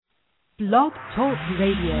Blog Talk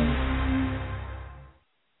Radio.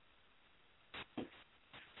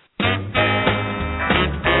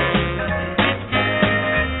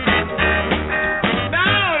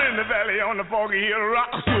 On the foggy hill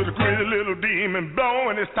rocks with a crazy little demon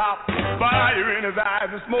blowing his top, fire in his eyes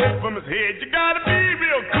and smoke from his head. You gotta be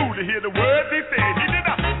real cool to hear the words he said. He did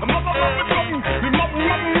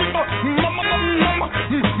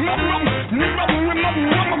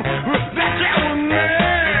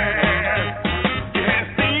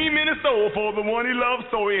for the one he loved,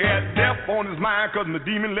 so he had death on his mind, cause the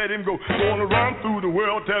demon let him go. Gonna run through the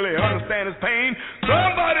world till he understand his pain.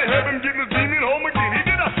 Somebody help him get this demon home again. He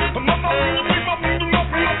did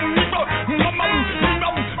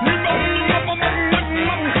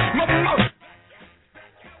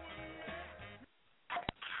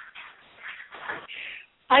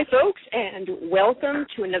Hi, folks, and welcome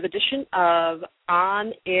to another edition of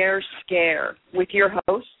On Air Scare with your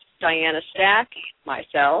host, Diana Stack,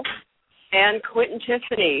 myself, and Quintin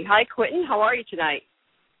Tiffany. Hi, Quintin. How are you tonight?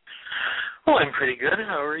 Oh, I'm pretty good.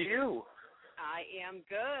 How are you? I am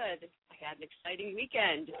good. I had an exciting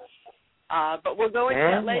weekend. But we'll go into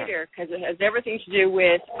that later because it has everything to do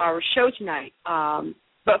with our show tonight.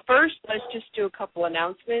 But first, let's just do a couple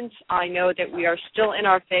announcements. I know that we are still in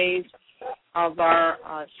our phase of our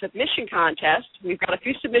submission contest. We've got a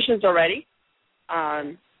few submissions already.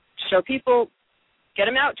 So people, get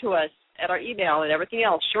them out to us at our email and everything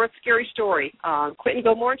else. Short, scary story. Quintin,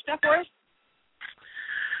 go more and stuff for us?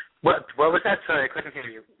 What was that? Sorry, I couldn't hear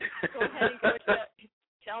you. Go ahead and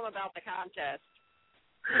tell them about the contest.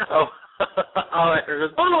 Oh, all I heard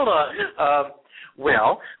was, hold on.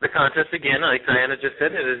 Well, the contest, again, like Diana just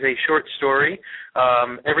said, it is a short story.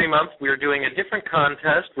 Every month we're doing a different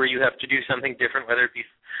contest where you have to do something different, whether it be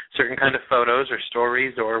certain kind of photos or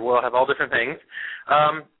stories, or we'll have all different things.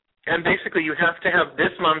 And basically you have to have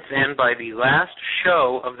this month's in by the last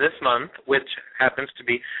show of this month, which happens to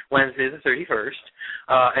be Wednesday the 31st,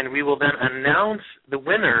 and we will then announce the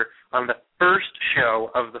winner on the first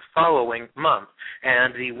show of the following month.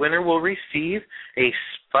 And the winner will receive a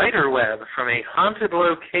spider web from a haunted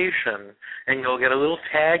location, and you'll get a little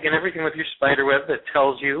tag and everything with your spider web that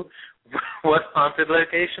tells you what haunted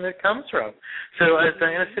location it comes from. So as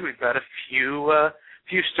Diana said, we've got a few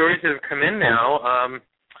stories that have come in now.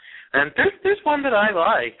 And there's one that I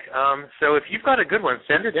like. So if you've got a good one,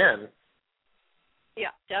 send it in.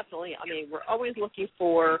 Yeah, definitely. I mean, we're always looking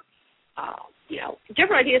for,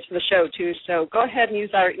 different ideas for the show, too. So go ahead and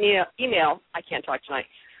use our email. I can't talk tonight.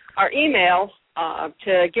 Our email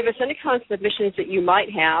to give us any kind of submissions that you might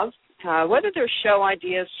have, whether they're show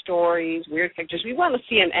ideas, stories, weird pictures. We want to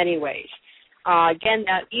see them anyways. Again,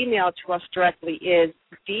 that email to us directly is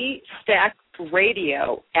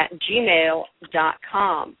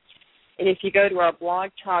thestackradio@gmail.com. And if you go to our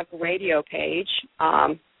Blog Talk Radio page,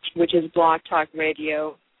 which is Blog Talk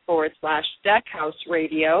Radio /Stackhouse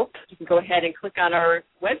Radio, you can go ahead and click on our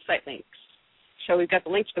website links. So we've got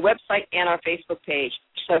the link to the website and our Facebook page.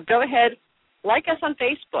 So go ahead, like us on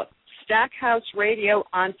Facebook, Stackhouse Radio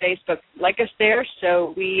on Facebook. Like us there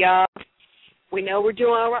so we know we're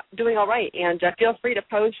doing all right. And feel free to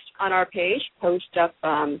post on our page, post up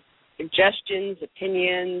suggestions,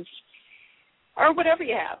 opinions, or whatever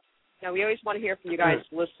you have. Now, we always want to hear from you guys,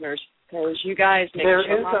 listeners, because you guys make the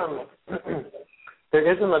show possible.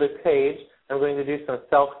 There is another page. I'm going to do some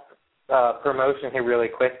self-promotion here really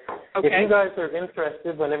quick. Okay. If you guys are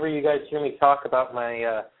interested, whenever you guys hear me talk about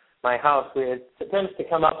my house, it tends to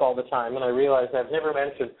come up all the time, and I realize I've never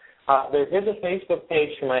mentioned. There is a Facebook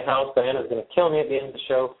page for my house. Diana's going to kill me at the end of the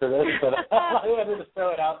show for this, but I wanted to throw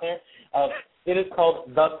it out there. It is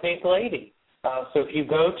called The Pink Lady. So if you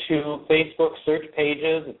go to Facebook search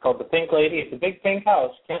pages, it's called The Pink Lady. It's a big pink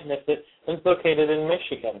house. Can't miss it. It's located in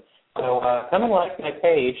Michigan. So come and like my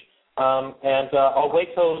page, and I'll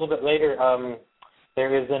wait till a little bit later.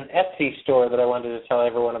 There is an Etsy store that I wanted to tell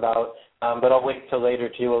everyone about, but I'll wait till later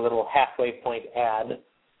to do a little halfway point ad.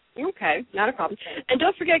 Okay, not a problem. And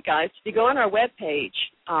don't forget, guys, if you go on our webpage,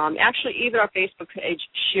 actually even our Facebook page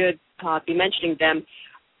should be mentioning them.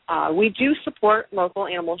 We do support local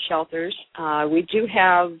animal shelters. We do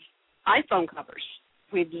have iPhone covers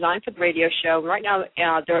we've designed for the radio show. Right now,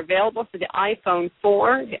 they're available for the iPhone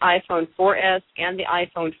 4, the iPhone 4S, and the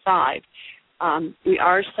iPhone 5. We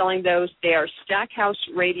are selling those. They are Stackhouse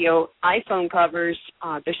Radio iPhone covers.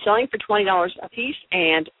 They're selling for $20 a piece,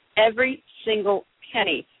 and every single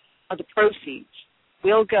penny of the proceeds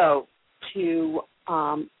will go to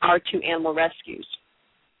our two animal rescues.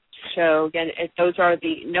 So, again, those are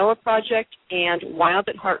the NOAA Project and Wild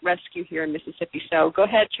at Heart Rescue here in Mississippi. So go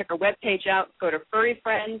ahead, check our webpage out. Go to Furry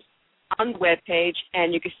Friends, on the webpage,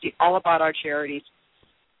 and you can see all about our charities.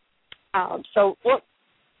 So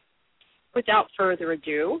without further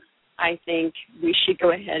ado, I think we should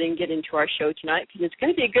go ahead and get into our show tonight because it's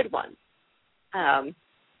going to be a good one.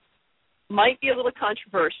 Might be a little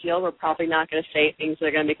controversial. We're probably not going to say things that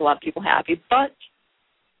are going to make a lot of people happy, but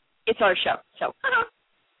it's our show. So,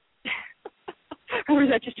 or was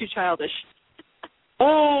that just too childish?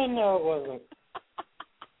 Oh, no, it wasn't.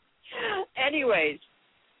 Anyways,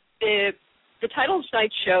 the title of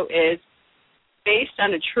tonight's show is based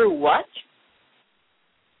on a true what?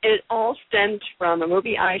 It all stems from a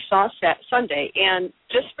movie I saw Sunday. And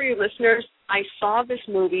just for you listeners, I saw this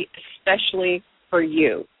movie especially for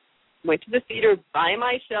you. Went to the theater by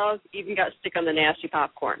myself, even got sick on the nasty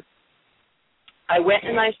popcorn. I went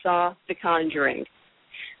and I saw The Conjuring.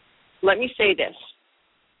 Let me say this.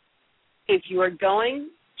 If you are going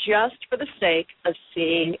just for the sake of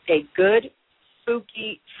seeing a good,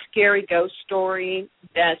 spooky, scary ghost story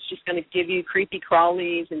that's just going to give you creepy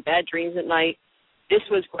crawlies and bad dreams at night, this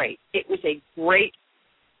was great. It was a great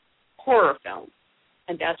horror film,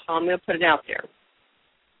 and that's how I'm going to put it out there.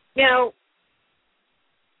 Now,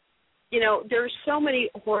 there's so many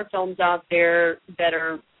horror films out there that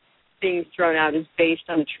are being thrown out as based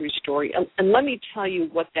on a true story, and let me tell you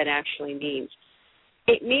what that actually means.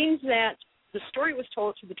 It means that the story was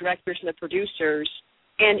told to the directors and the producers,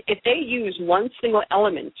 and if they use one single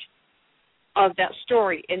element of that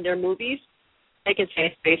story in their movies, they can say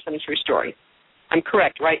it's based on a true story. I'm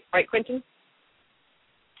correct, right? Right, Quintin?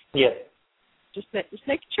 Yes. Just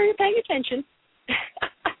making sure you're paying attention.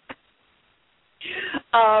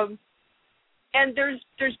 And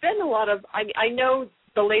there's been a lot of, I know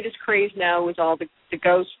the latest craze now is all the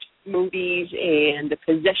ghost movies and the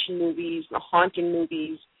possession movies, the haunting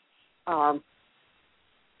movies. And,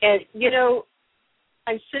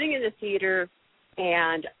 I'm sitting in the theater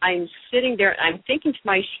and I'm sitting there and I'm thinking to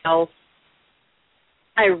myself,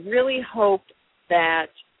 I really hope that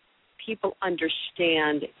people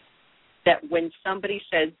understand that when somebody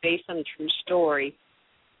says based on a true story,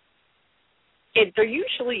 they're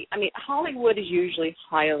usually, Hollywood is usually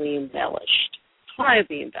highly embellished.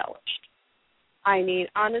 Highly embellished. I mean,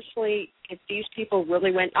 honestly, if these people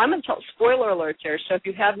really went, I'm going to tell spoiler alert there, so if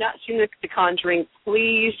you have not seen The Conjuring,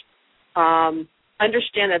 please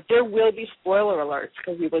understand that there will be spoiler alerts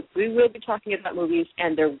because we will be talking about movies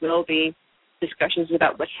and there will be discussions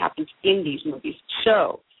about what happens in these movies.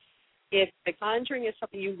 So if The Conjuring is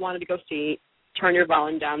something you wanted to go see, turn your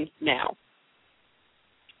volume down now.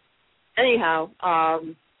 Anyhow,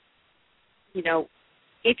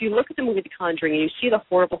 if you look at the movie The Conjuring and you see the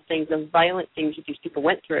horrible things, the violent things that these people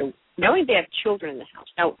went through, knowing they have children in the house.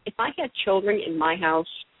 Now, if I had children in my house,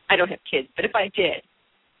 I don't have kids, but if I did,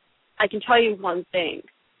 I can tell you one thing.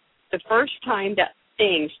 The first time that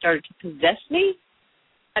thing started to possess me,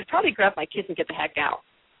 I'd probably grab my kids and get the heck out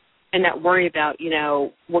and not worry about,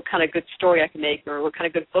 what kind of good story I can make or what kind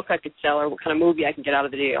of good book I could sell or what kind of movie I can get out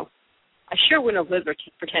of the deal. I sure wouldn't have lived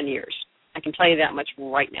for 10 years. I can tell you that much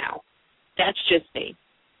right now. That's just me.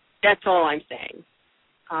 That's all I'm saying.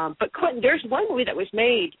 But Quintin, there's one movie that was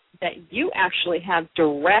made that you actually have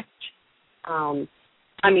direct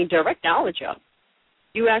knowledge of.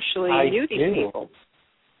 You actually knew these people.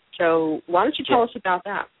 So why don't you tell us about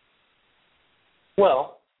that?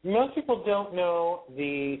 Well, most people don't know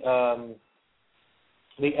the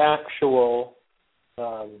actual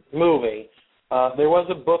movie. There was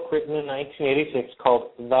a book written in 1986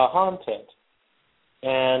 called The Haunted,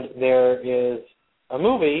 and there is a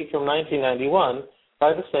movie from 1991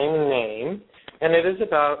 by the same name, and it is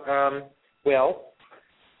about,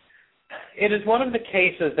 it is one of the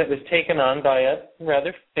cases that was taken on by a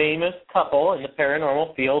rather famous couple in the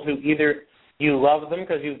paranormal field who either you love them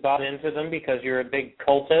because you've bought into them because you're a big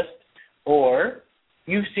cultist, or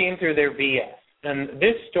you've seen through their BS. And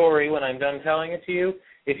this story, when I'm done telling it to you,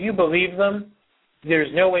 if you believe them,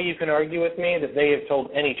 there's no way you can argue with me that they have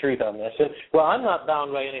told any truth on this. And, I'm not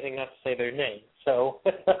bound by anything not to say their name. So,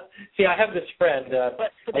 see, I have this friend. I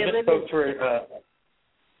just spoke to her.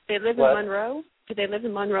 They live in Monroe? Do they live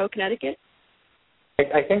in Monroe, Connecticut?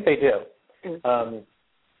 I think they do.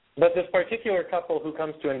 But this particular couple who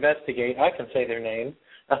comes to investigate, I can say their name.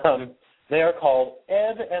 They are called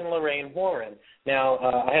Ed and Lorraine Warren. Now,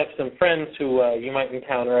 I have some friends who you might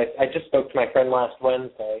encounter. I just spoke to my friend last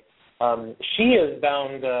Wednesday. She is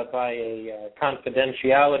bound by a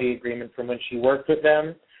confidentiality agreement from when she worked with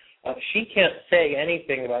them. She can't say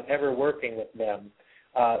anything about ever working with them.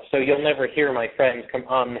 So you'll never hear my friend come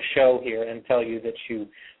on the show here and tell you that you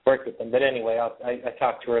worked with them. But anyway, I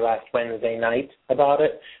talked to her last Wednesday night about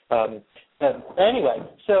it. Anyway,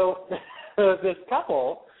 so this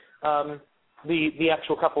couple the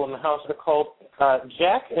actual couple in the house are called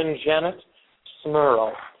Jack and Janet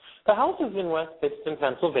Smurl. The house is in West Pittston,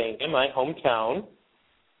 Pennsylvania, my hometown.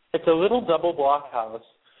 It's a little double-block house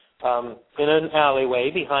in an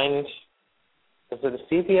alleyway behind, is it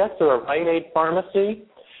a CVS or a Rite Aid pharmacy?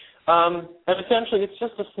 And essentially, it's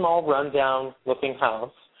just a small, rundown-looking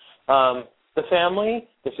house. The family,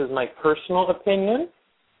 this is my personal opinion.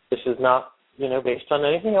 This is not, based on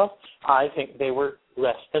anything else. I think they were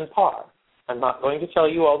less than par. I'm not going to tell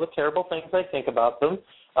you all the terrible things I think about them,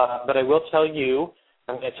 but I will tell you,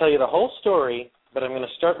 I'm going to tell you the whole story, but I'm going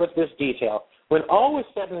to start with this detail. When all was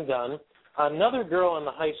said and done, another girl in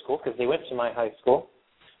the high school, because they went to my high school,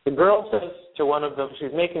 the girl says to one of them,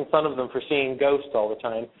 she's making fun of them for seeing ghosts all the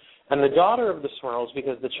time, and the daughter of the Swirls,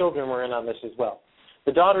 because the children were in on this as well,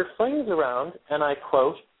 the daughter flings around, and I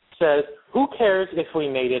quote, says, "Who cares if we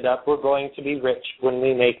made it up? We're going to be rich when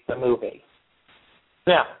we make the movie."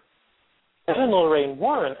 Now, Ed and Lorraine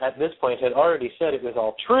Warren at this point had already said it was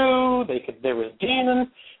all true, there was demons,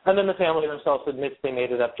 and then the family themselves admits they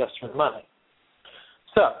made it up just for money.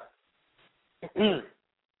 So,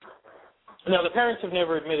 now the parents have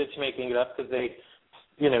never admitted to making it up because they,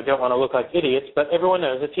 don't want to look like idiots, but everyone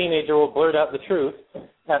knows a teenager will blurt out the truth,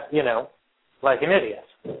 like an idiot.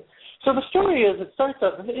 So the story is, it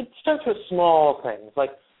starts with small things,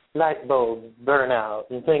 like light bulbs burn out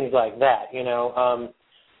and things like that,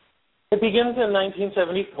 It begins in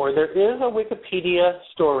 1974. There is a Wikipedia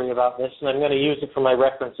story about this, and I'm going to use it for my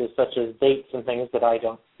references, such as dates and things that I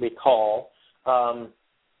don't recall.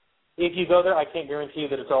 If you go there, I can't guarantee you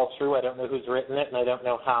that it's all true. I don't know who's written it, and I don't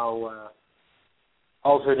know how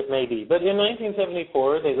altered it may be. But in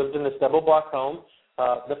 1974, they lived in this double-block home.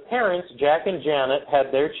 The parents, Jack and Janet,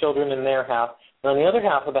 had their children in their half, and on the other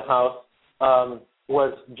half of the house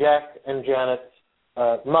was Jack and Janet's,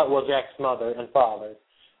 Jack's mother and father.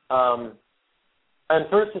 And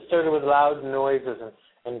first it started with loud noises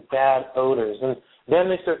and bad odors, and then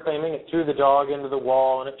they start claiming it threw the dog into the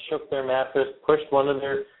wall and it shook their mattress, pushed one of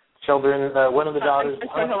their children, one of the daughters.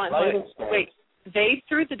 Wait, they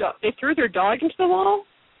threw their dog into the wall?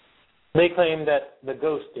 They claim that the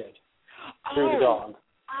ghost did. Threw the dog.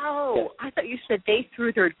 Oh, yes. I thought you said they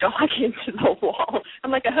threw their dog into the wall.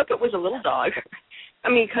 I'm like, I hope it was a little dog. I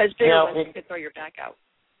mean, because bigger ones could throw your back out.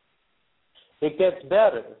 It gets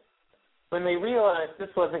better. When they realized this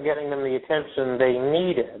wasn't getting them the attention they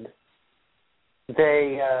needed,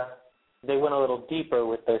 they went a little deeper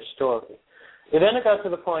with their story. Then it got to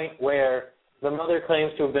the point where the mother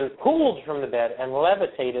claims to have been pulled from the bed and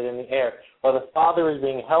levitated in the air while the father was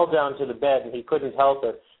being held down to the bed and he couldn't help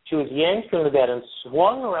her. She was yanked from the bed and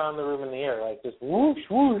swung around the room in the air like this, whoosh,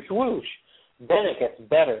 whoosh, whoosh. Then it gets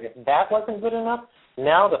better. If that wasn't good enough,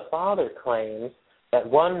 now the father claims that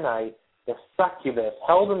one night the succubus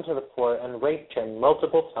held him to the floor and raped him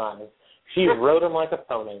multiple times. She rode him like a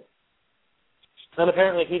pony. And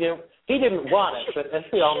apparently he didn't want it, but as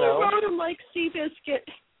we all know... She rode him like Seabiscuit.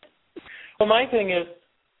 Well, my thing is,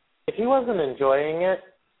 if he wasn't enjoying it,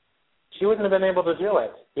 she wouldn't have been able to do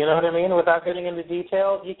it. You know what I mean? Without getting into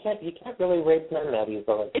detail, you can't really rape men that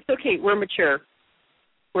easily. It's okay. We're mature.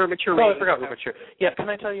 We're mature. Oh, I forgot we're mature. Yeah, can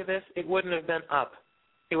I tell you this? It wouldn't have been up.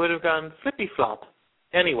 It would have gone flippy-flop.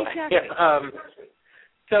 Anyway, exactly. Yeah,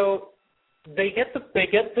 so they get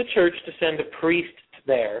the church to send a priest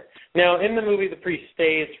there. Now, in the movie, the priest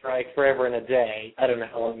stays for like forever and a day. I don't know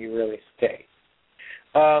how long you really stay.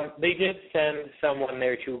 They did send someone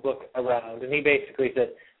there to look around, and he basically said,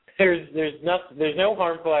 "There's no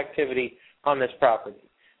harmful activity on this property."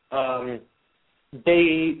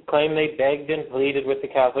 They claim they begged and pleaded with the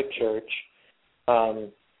Catholic Church.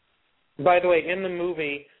 By the way, in the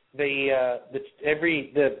movie, the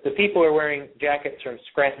people are wearing jackets from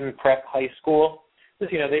Scranton Prep High School. They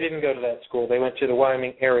didn't go to that school. They went to the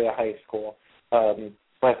Wyoming area high school.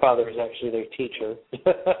 My father was actually their teacher.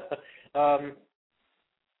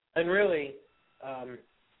 And really,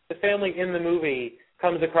 the family in the movie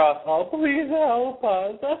comes across, "Oh, please help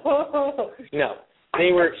us." No,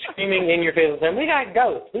 they were screaming in your face saying, "We got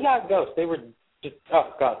ghosts, we got ghosts." They were just,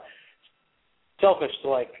 oh, God,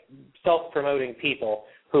 self-promoting people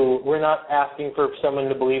who were not asking for someone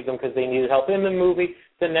to believe them because they needed help. In the movie,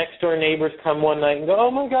 the next-door neighbors come one night and go,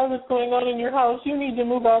 "Oh, my God, what's going on in your house? You need to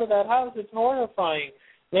move out of that house. It's horrifying."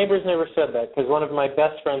 Neighbors never said that because one of my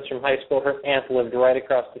best friends from high school, her aunt lived right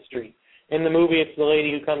across the street. In the movie, it's the lady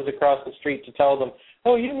who comes across the street to tell them,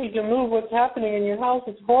 "Oh, you need to move. What's happening in your house?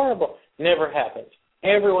 It's horrible." Never happened.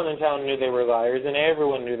 Everyone in town knew they were liars, and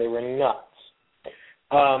everyone knew they were nuts.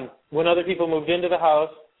 When other people moved into the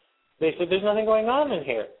house, they said, "There's nothing going on in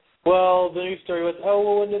here." Well, the news story was,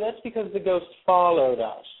 "Oh, well, that's because the ghost followed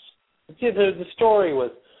us." the story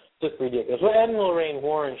was just ridiculous. Well, Ed and Lorraine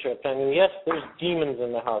Warren showed up. I mean, yes, there's demons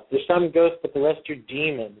in the house. There's some ghosts, but the rest are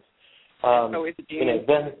demons. Always a demon.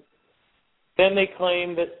 Then they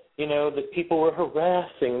claim that, that people were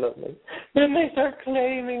harassing them. And then they start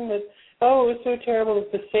claiming that, oh, it was so terrible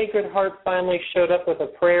that the Sacred Heart finally showed up with a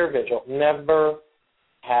prayer vigil. Never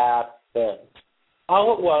happened.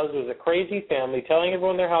 All it was a crazy family telling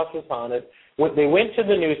everyone their house was haunted. They went to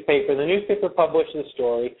the newspaper published the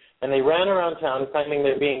story, and they ran around town claiming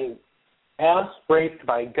they're being ass-raped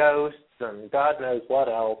by ghosts and God knows what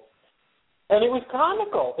else. And it was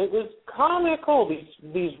comical.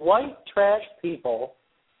 These white trash people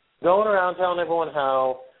going around telling everyone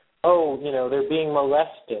how, they're being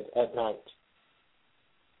molested at night.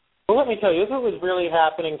 Well, let me tell you, if it was really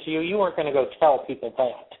happening to you, you weren't going to go tell people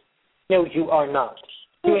that. No, you are not.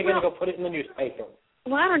 You ain't going to go put it in the newspaper.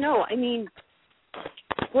 Well, I don't know. I mean,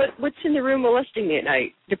 what's in the room molesting me at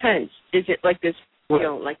night? Depends. Is it like this,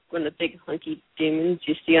 like one of the big hunky demons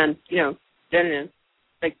you see on,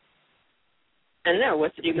 like, I don't know,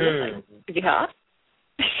 what's the demon look like? Is he hot?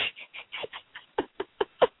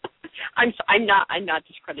 I'm not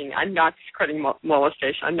discrediting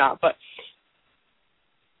molestation. I'm not, but.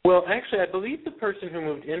 Well, actually, I believe the person who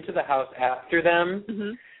moved into the house after them,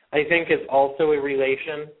 I think, is also a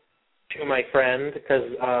relation to my friend,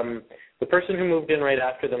 because the person who moved in right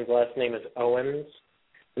after them's last name is Owens,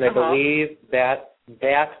 and I believe that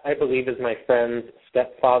is my friend's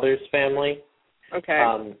stepfather's family.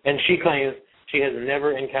 Okay. And she claims she has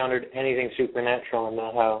never encountered anything supernatural in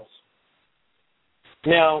that house.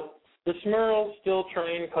 Now, the Smurls still try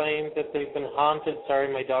and claim that they've been haunted.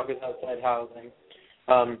 Sorry, my dog is outside housing.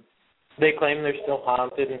 They claim they're still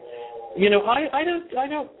haunted. And, I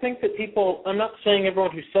don't think that people, I'm not saying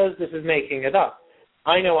everyone who says this is making it up.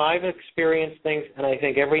 I know I've experienced things, and I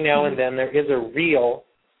think every now and then there is a real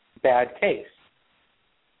bad case.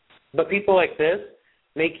 But people like this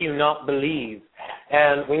make you not believe.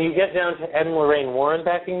 And when you get down to Ed and Lorraine Warren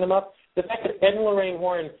backing them up, the fact that Ed and Lorraine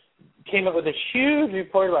Warren came up with a huge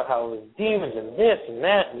report about how it was demons and this and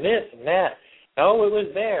that and this and that. Oh, it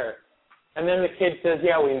was there. And then the kid says,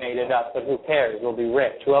 yeah, we made it up, but who cares? We'll be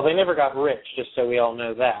rich. Well, they never got rich, just so we all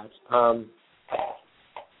know that.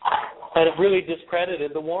 And it really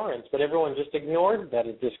discredited the Warrens, but everyone just ignored that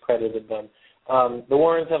it discredited them. The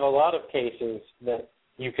Warrens have a lot of cases that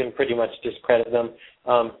you can pretty much discredit them.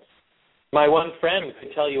 My one friend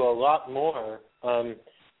could tell you a lot more,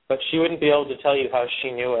 but she wouldn't be able to tell you how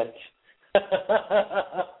she knew it.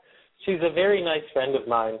 She's a very nice friend of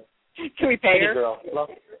mine. Can we pay her? Girl. No,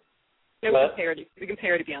 we can pay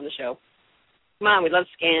her to be on the show. Come on, we love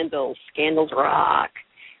scandals. Scandals rock.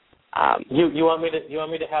 You want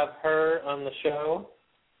me to have her on the show?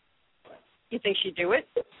 You think she'd do it?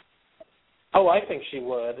 Oh, I think she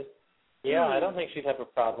would. Yeah, I don't think she'd have a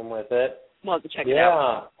problem with it. We'll have to check it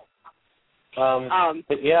out.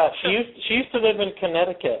 But yeah, she used to live in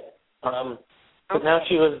Connecticut, but now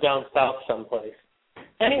she lives down south someplace.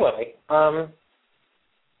 Anyway, where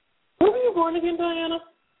were you born again, Diana?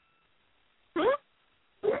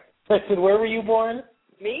 I said, where were you born?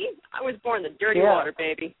 Me? I was born in the dirty water,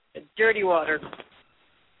 baby. The dirty water.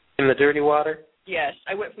 In the dirty water? Yes.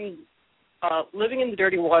 I went from living in the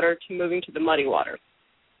dirty water to moving to the muddy water.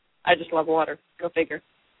 I just love water. Go figure.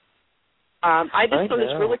 I just saw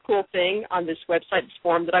this really cool thing on this website, this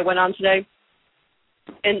forum that I went on today.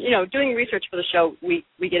 And, doing research for the show, we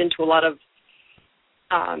get into a lot of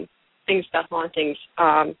things about hauntings.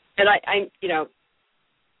 And I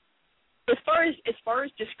as far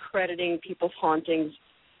as discrediting people's hauntings,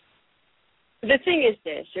 the thing is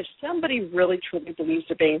this: if somebody really truly believes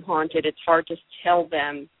they're being haunted, it's hard to tell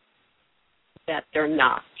them that they're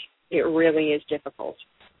not. It really is difficult.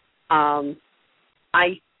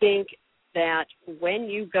 I think that when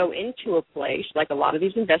you go into a place, like a lot of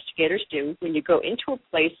these investigators do, when you go into a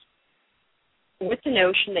place with the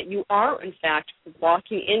notion that you are, in fact,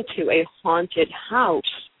 walking into a haunted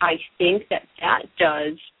house, I think that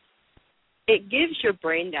it gives your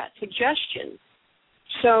brain that suggestion.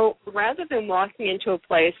 So rather than walking into a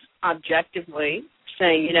place objectively,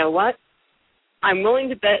 saying, you know what, I'm willing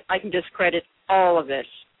to bet I can discredit all of this,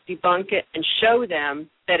 debunk it, and show them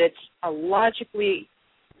that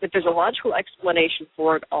there's a logical explanation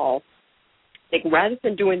for it all. I think rather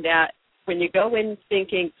than doing that, when you go in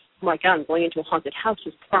thinking, oh my God, I'm going into a haunted house,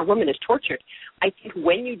 this poor woman is tortured, I think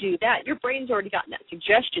when you do that, your brain's already gotten that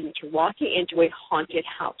suggestion that you're walking into a haunted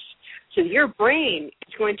house. So your brain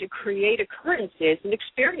is going to create occurrences and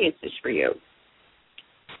experiences for you.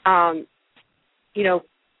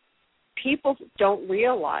 People don't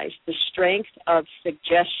realize the strength of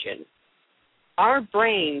suggestion. our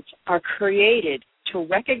brains are created to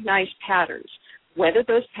recognize patterns. Whether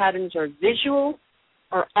those patterns are visual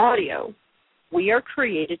or audio, we are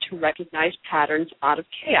created to recognize patterns out of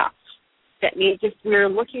chaos. That means if we're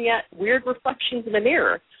looking at weird reflections in the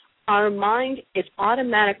mirror, our mind is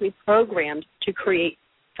automatically programmed to create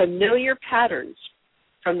familiar patterns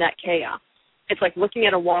from that chaos. It's like looking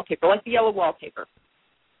at a wallpaper, like the yellow wallpaper.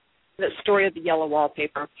 The story of the yellow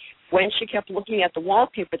wallpaper. When she kept looking at the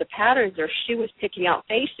wallpaper, the patterns there, she was picking out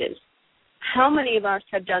faces. How many of us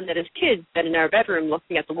have done that as kids, been in our bedroom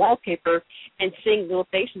looking at the wallpaper and seeing little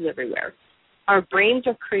faces everywhere? Our brains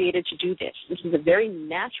are created to do this. This is a very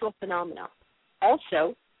natural phenomenon.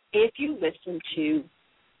 Also, if you listen to,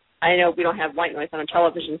 I know we don't have white noise on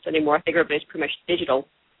televisions anymore. I think everybody's pretty much digital.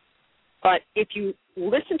 But if you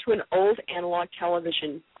listen to an old analog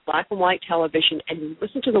television, black and white television, and you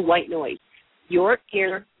listen to the white noise, your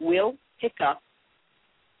ear will pick up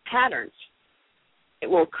patterns. It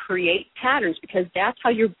will create patterns because that's how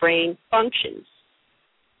your brain functions.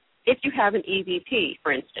 If you have an EVP,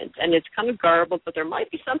 for instance, and it's kind of garbled, but there might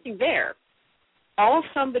be something there, all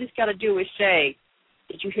somebody's got to do is say,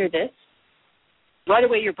 did you hear this? Right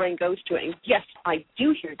away your brain goes to it, and yes, I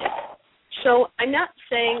do hear this. So I'm not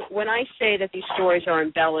saying, when I say that these stories are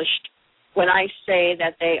embellished, when I say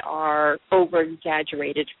that they are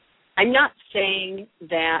over-exaggerated, I'm not saying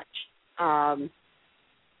that,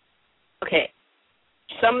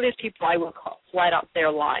 some of these people I will call flat out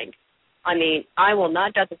they're lying. I mean, I will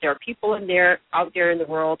not doubt that there are people out there in the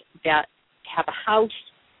world that have a house,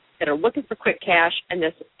 that are looking for quick cash, and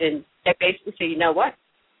that basically say, you know what,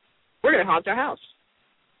 we're going to haunt our house.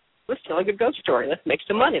 Let's tell a good ghost story. Let's make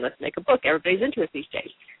some money. Let's make a book. Everybody's into it these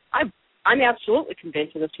days. I'm absolutely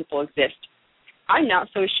convinced that those people exist. I'm not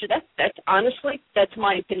so sure. That's honestly, that's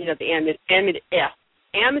my opinion of the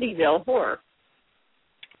Amityville horror.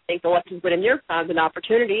 I think the lessons went in there, found an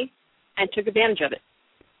opportunity, and took advantage of it.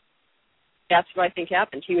 That's what I think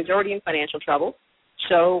happened. He was already in financial trouble,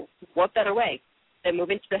 so what better way than move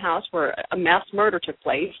into the house where a mass murder took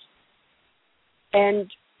place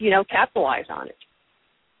and, capitalize on it.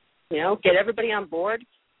 Get everybody on board,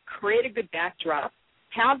 create a good backdrop,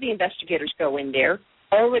 have the investigators go in there,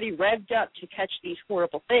 already revved up to catch these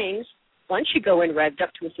horrible things. Once you go in revved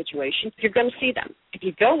up to a situation, you're going to see them. If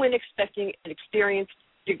you go in expecting an experience,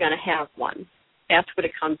 you're going to have one. That's what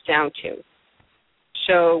it comes down to.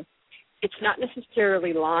 So it's not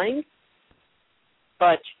necessarily lying,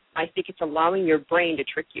 but I think it's allowing your brain to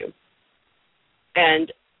trick you.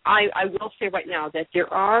 And I will say right now that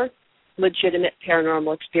there are legitimate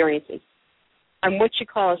paranormal experiences. I'm what you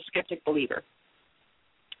call a skeptic believer.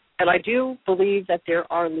 And I do believe that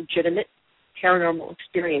there are legitimate paranormal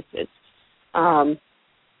experiences. I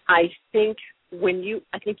think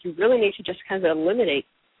you really need to just kind of eliminate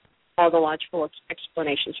all the logical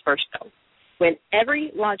explanations first, though. When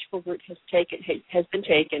every logical route has been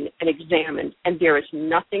taken and examined, and there is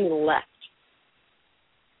nothing left,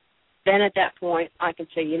 then at that point I can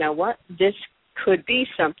say, you know what, this could be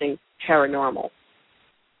something paranormal.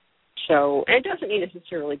 So, and it doesn't mean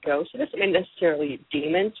necessarily ghosts. It doesn't mean necessarily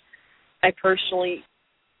demons.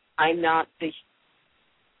 I'm not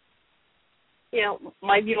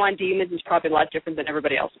my view on demons is probably a lot different than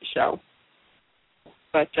everybody else's. So,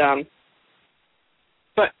 but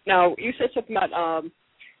now you said something about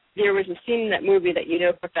there was a scene in that movie that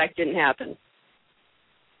for a fact didn't happen.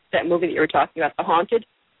 That movie that you were talking about, The Haunted.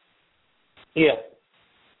 Yeah.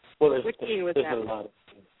 Well, which scene was that?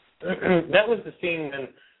 That was the scene when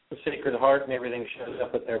the Sacred Heart and everything shows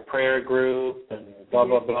up at their prayer group and blah,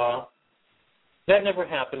 blah, blah. That never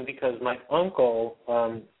happened because my uncle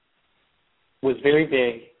was very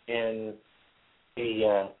big in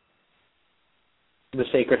the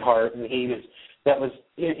Sacred Heart, and that was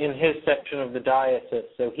in his section of the diocese,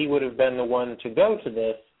 so he would have been the one to go to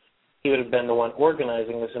this. He would have been the one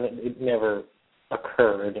organizing this, and it never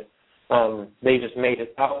occurred. They just made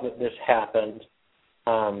it out that this happened.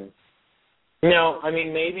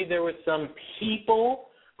 Maybe there were some people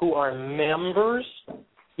who are members,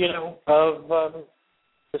 of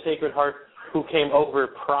the Sacred Heart who came over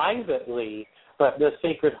privately, but the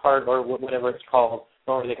Sacred Heart, or whatever it's called,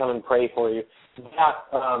 or they come and pray for you,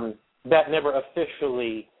 that never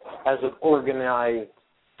officially, as an organized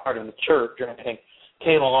part of the church or anything,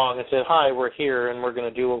 came along and said, hi, we're here and we're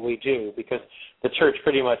going to do what we do, because the church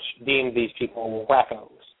pretty much deemed these people wackos.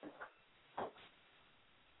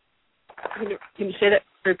 Can you say that?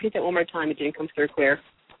 Repeat that one more time. It didn't come through clear.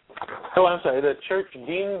 Oh, I'm sorry. The church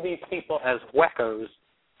deemed these people as wackos.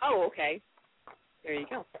 Oh, okay. There you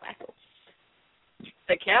go. Wackos.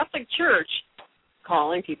 The Catholic Church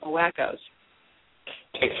calling people wackos.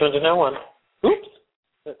 Takes one to know one. Oops,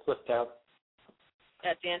 that slipped out.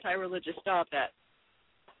 That's anti-religious. Stop that.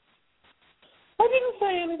 I didn't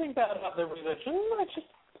say anything bad about their religion. I just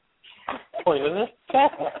pointed it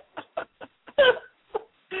out.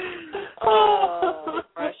 Oh,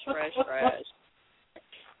 fresh.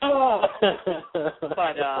 Oh.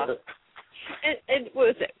 But, and what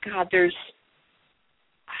was it? God,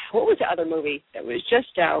 what was the other movie that was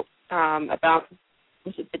just out about,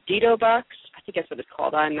 was it the Dido box? I think that's what it's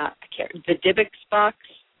called. The Dybbuk box.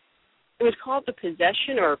 It was called The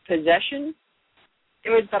Possession or Possession. It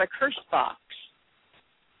was about a cursed box.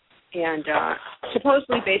 And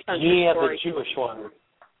supposedly based on the story. the Jewish one.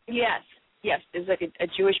 Yes. There's like a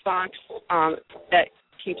Jewish box that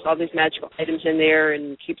keeps all these magical items in there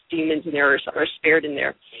and keeps demons in there or spared in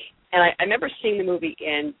there. And I remember seeing the movie,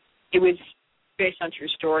 and it was based on true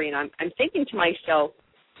story. And I'm thinking to myself,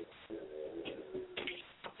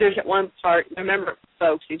 there's at one part. Remember,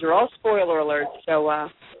 folks, these are all spoiler alerts. So, and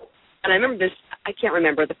I remember this. I can't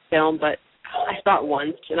remember the film, but I saw it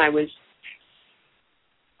once, and I was.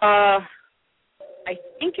 I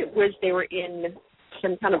think it was they were in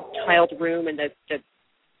some kind of tiled room, and the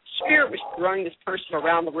spirit was throwing this person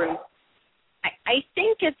around the room. I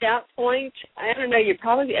think at that point, I don't know, you'd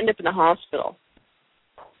probably end up in the hospital.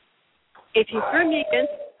 If you threw me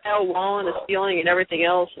against the metal wall and the ceiling and everything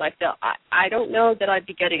else, and I felt, I don't know that I'd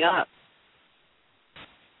be getting up.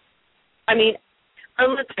 I mean,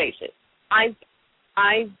 let's face it,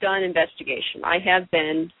 I've done investigation. I have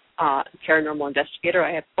been a paranormal investigator.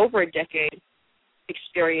 I have over a decade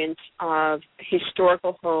experience of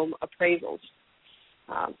historical home appraisals.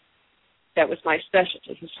 That was my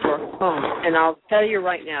specialty, historical home. And I'll tell you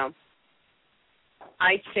right now,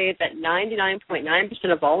 I'd say that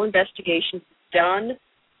 99.9% of all investigations done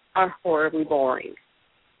are horribly boring.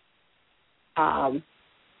 I'm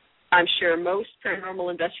sure most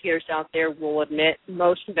paranormal investigators out there will admit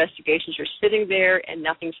most investigations are sitting there and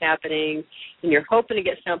nothing's happening, and you're hoping to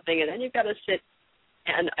get something, and then you've got to sit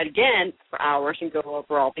and again for hours and go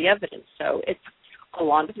over all the evidence. So it's a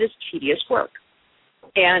lot of this tedious work.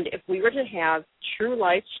 And if we were to have true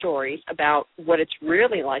life stories about what it's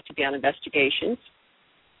really like to be on investigations,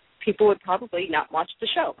 people would probably not watch the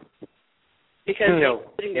show because they're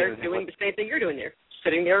sitting there doing the same thing you're doing there,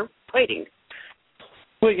 sitting there waiting.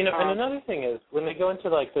 Well, you know, and another thing is when they go into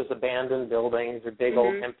like those abandoned buildings or big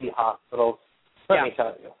old empty hospitals, let me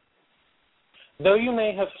tell you, though you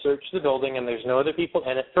may have searched the building and there's no other people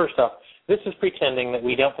in it, first off, this is pretending that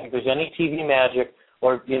we don't think there's any TV magic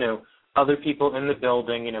or, you know, other people in the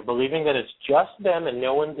building, you know, believing that it's just them and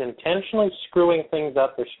no one's intentionally screwing things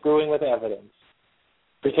up or screwing with evidence,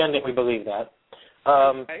 pretending we believe that.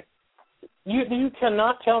 You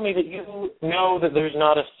cannot tell me that you know that there's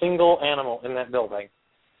not a single animal in that building.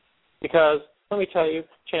 Because, let me tell you,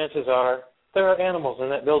 chances are there are animals in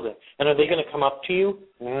that building. And are they going to come up to you?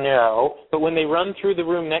 No. But when they run through the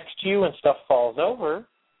room next to you and stuff falls over,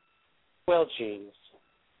 well, geez.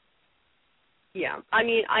 Yeah. I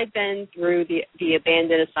mean, I've been through the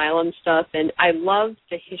abandoned asylum stuff, and I love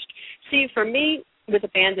the history. See, for me, with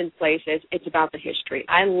abandoned places, it's about the history.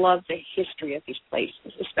 I love the history of these places,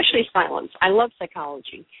 especially asylums. I love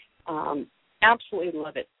psychology. Absolutely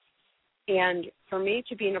love it. And for me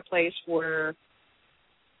to be in a place where,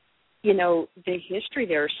 you know, the history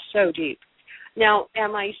there is so deep. Now,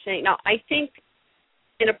 I think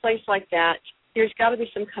in a place like that, there's got to be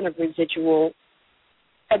some kind of residual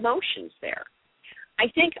emotions there. I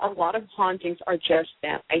think a lot of hauntings are just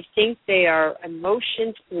that. I think they are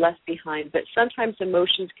emotions left behind, but sometimes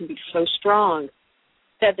emotions can be so strong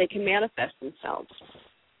that they can manifest themselves.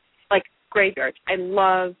 Like graveyards. I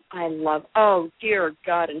love, oh, dear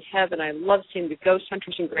God in heaven, I love seeing the ghost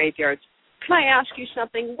hunters in graveyards. Can I ask you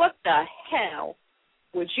something? What the hell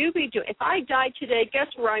would you be doing? If I died today, guess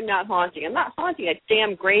where I'm not haunting? I'm not haunting a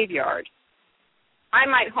damn graveyard. I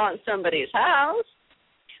might haunt somebody's house.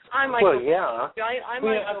 I might go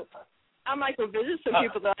visit some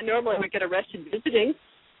people that I normally would get arrested visiting.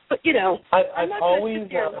 But, you know, I've always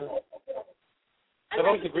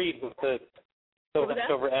agreed with the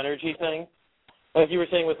leftover energy thing. Like you were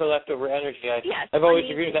saying with the leftover energy, I've always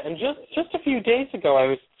agreed with that. And just a few days ago, I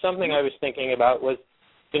was thinking about was,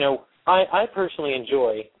 you know, I personally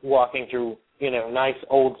enjoy walking through, you know, nice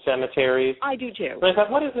old cemeteries. I do too. And I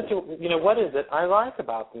thought, what is it I like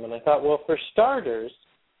about them? And I thought, well, for starters,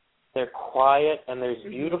 they're quiet and there's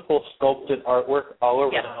beautiful sculpted artwork all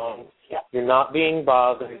around. Yeah. You're not being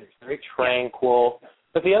bothered. It's very tranquil.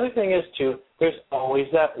 But the other thing is, too, there's always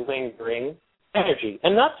that lingering energy.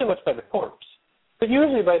 And not so much by the corpse, but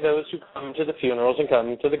usually by those who come to the funerals and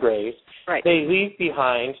come to the graves. Right. They leave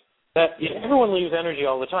behind That everyone leaves energy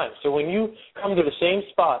all the time. So when you come to the same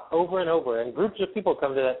spot over and over, and groups of people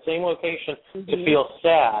come to that same location to feel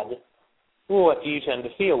sad, what do you tend to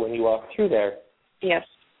feel when you walk through there? Yes,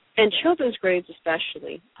 and children's graves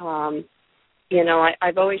especially.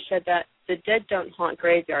 I've always said that the dead don't haunt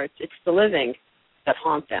graveyards. It's the living that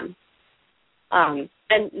haunt them. And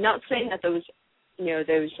not saying that those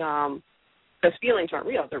feelings aren't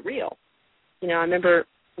real. They're real. I remember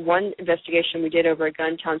one investigation we did over at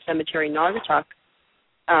Guntown Cemetery in Naugatuck.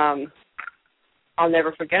 I'll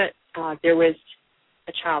never forget it. There was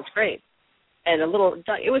a child's grave, and a little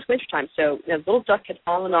duck. It was wintertime, so a little duck had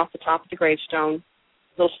fallen off the top of the gravestone.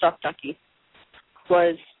 Little stuffed ducky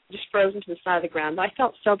was just frozen to the side of the ground. I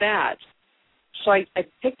felt so bad. So I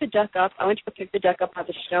picked the duck up. I went to pick the duck up out of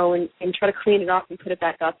the snow and try to clean it off and put it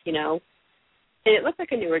back up, And it looked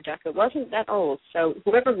like a newer duck. It wasn't that old. So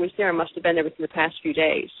whoever was there must have been there within the past few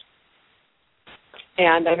days.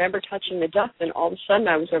 And I remember touching the duck, and all of a sudden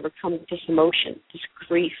I was overcome with this emotion, this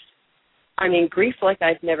grief. I mean, grief like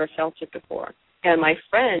I'd never felt it before. And my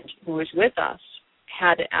friend who was with us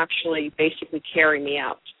had to actually basically carry me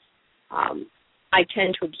out. I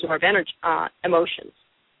tend to absorb emotions.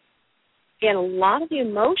 And a lot of the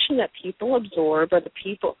emotion that people absorb or that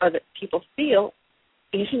people feel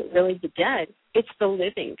isn't really the dead. It's the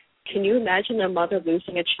living. Can you imagine a mother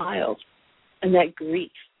losing a child and that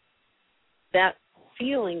grief? That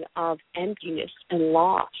feeling of emptiness and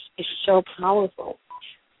loss is so powerful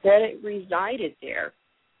that it resided there.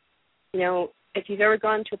 If you've ever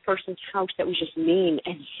gone to a person's house that was just mean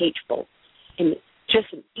and hateful and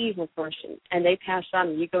just an evil person, and they pass on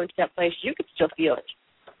and you go into that place, you could still feel it.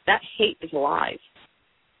 That hate is alive.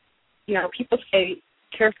 People say,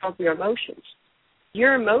 careful of your emotions.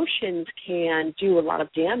 Your emotions can do a lot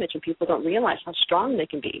of damage, and people don't realize how strong they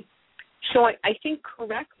can be. So I think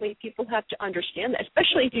correctly, people have to understand that,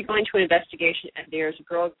 especially if you go into an investigation and there's a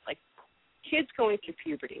girl, like kids going through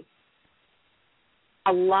puberty.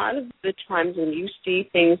 A lot of the times when you see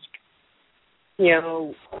things,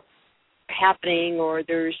 happening, or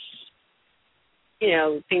there's,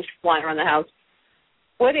 things flying around the house,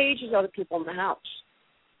 what age is other people in the house?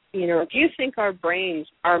 Do you think our brains,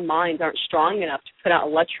 our minds aren't strong enough to put out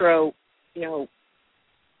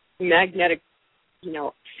magnetic,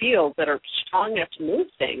 fields that are strong enough to move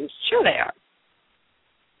things? Sure they are.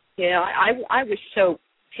 I was so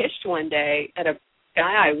pissed one day at a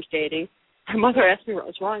guy I was dating. My mother asked me what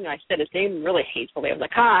was wrong, and I said his name really hatefully. I was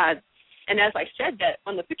like, and as I said that,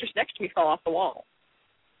 one of the pictures next to me fell off the wall.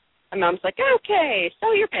 My mom's like, okay,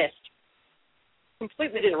 so you're pissed.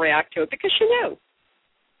 Completely didn't react to it because she knew.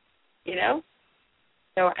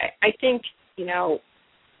 So I think,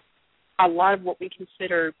 a lot of what we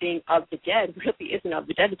consider being of the dead really isn't of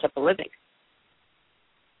the dead, it's of the living.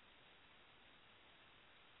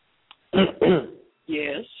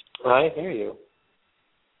 Yes. I hear you.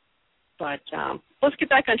 But let's get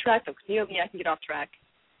back on track, though, because I can get off track.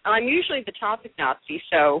 I'm usually the topic Nazi,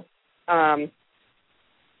 so, but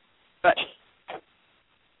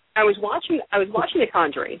I was watching The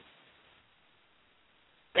Conjuring,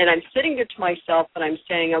 and I'm sitting there to myself, and I'm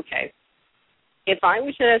saying, okay, if I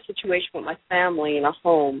was in a situation with my family in a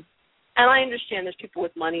home, and I understand there's people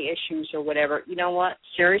with money issues or whatever, you know what?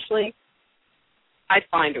 Seriously, I'd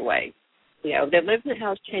find a way. They lived in the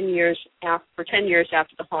house 10 years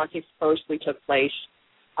after the haunting supposedly took place.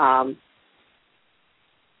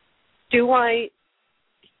 Do I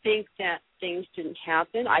think that things didn't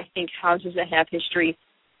happen? I think houses that have history,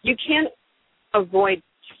 you can't avoid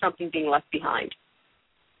something being left behind.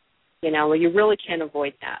 You really can't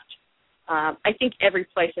avoid that. I think every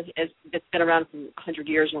place that's been around for 100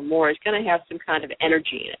 years or more is going to have some kind of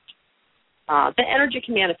energy in it. The energy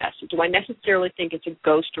can manifest. Do I necessarily think it's a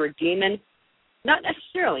ghost or a demon? Not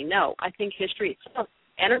necessarily, no. I think history itself,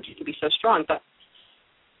 energy can be so strong, but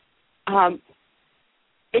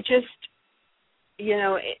it just,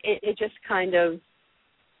 it just kind of,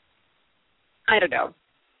 I don't know.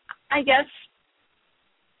 I guess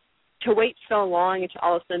to wait so long and to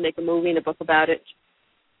all of a sudden make a movie and a book about it,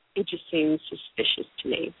 it just seems suspicious to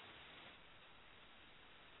me.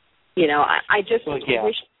 I just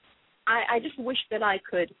wish, I just wish that I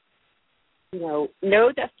could, know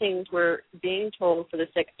that things were being told for the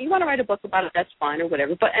sake. You want to write a book about it, that's fine or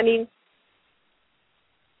whatever. But I mean,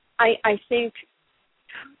 I think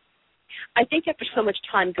after so much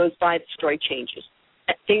time goes by, the story changes.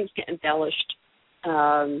 Things get embellished. You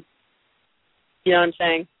know what I'm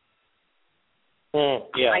saying?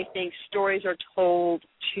 Yeah. I think stories are told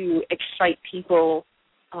to excite people,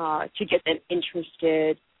 to get them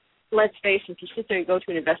interested. Let's face it, if you sit there and go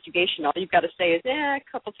to an investigation, all you've got to say is, a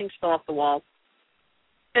couple things fell off the wall.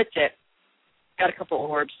 That's it. Got a couple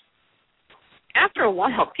orbs. After a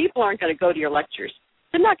while, people aren't going to go to your lectures.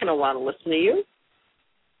 They're not going to want to listen to you.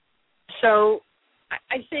 So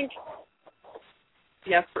I think,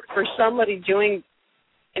 for somebody doing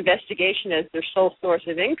investigation as their sole source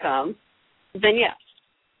of income, then yes,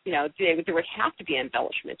 there would have to be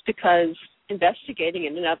embellishments, because investigating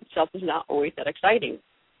in and of itself is not always that exciting.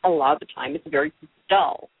 A lot of the time it's very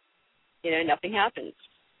dull. Nothing happens.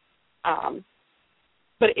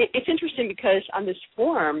 But it's interesting because on this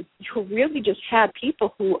forum, you really just have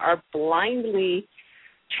people who are blindly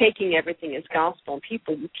taking everything as gospel, and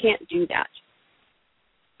people, you can't do that.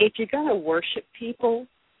 If you're going to worship people,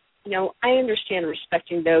 I understand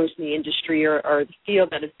respecting those in the industry or the field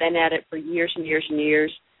that have been at it for years and years and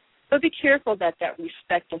years, but be careful that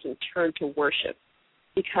respect doesn't turn to worship,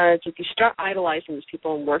 because if you start idolizing these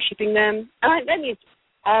people and worshiping them, that means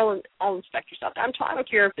all inspectors out there. I don't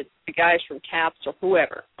care if it's the guys from TAPS or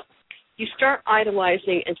whoever. You start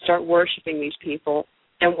idolizing and start worshiping these people,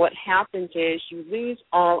 and what happens is you lose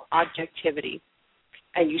all objectivity,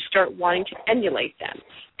 and you start wanting to emulate them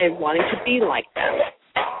and wanting to be like them.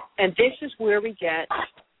 And this is where we get,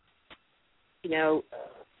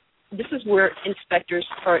 this is where inspectors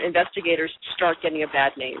or investigators start getting a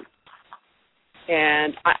bad name.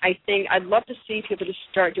 And I think I'd love to see people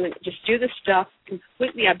just do this stuff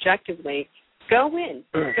completely objectively. Go in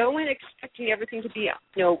expecting everything to be,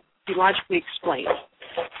 be logically explained.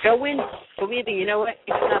 Go in believing, it's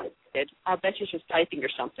not good. I'll bet you it's just typing or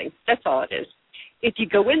something. That's all it is. If you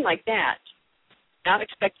go in like that, not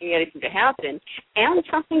expecting anything to happen, and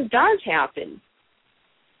something does happen,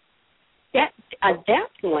 at that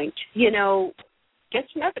point, get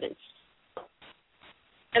some evidence.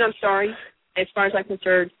 And I'm sorry, as far as I'm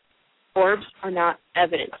concerned, orbs are not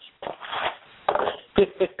evidence.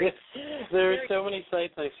 There are so many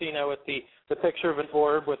sites I see now with the picture of an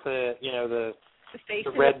orb with the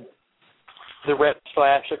red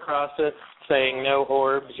slash across it saying no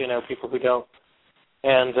orbs, people who don't.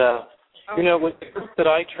 And with the group that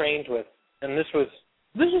I trained with, and this was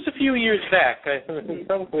a few years back.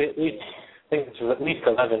 Probably I think it was at least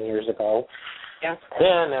 11 years ago. Yeah.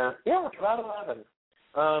 Yeah, about 11.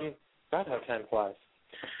 God, how time flies.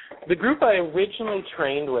 The group I originally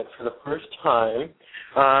trained with for the first time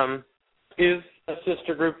is a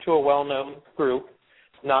sister group to a well-known group,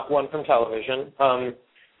 not one from television,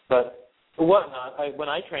 but whatnot. When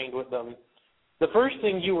I trained with them, the first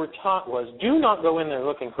thing you were taught was, do not go in there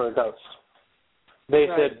looking for a ghost. They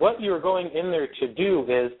said what you're going in there to do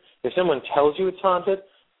is, if someone tells you it's haunted,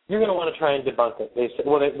 you're going to want to try and debunk it. They said, the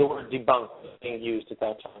word debunk was being used at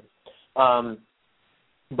that time.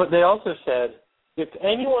 But they also said, if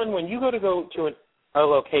anyone, when you go to a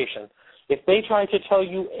location, if they try to tell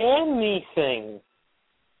you anything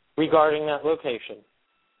regarding that location,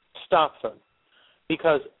 stop them.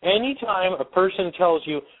 Because any time a person tells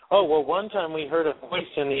you, oh, well, one time we heard a voice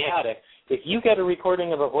in the attic, if you get a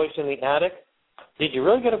recording of a voice in the attic, did you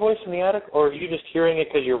really get a voice in the attic, or are you just hearing it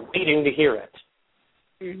because you're waiting to hear it?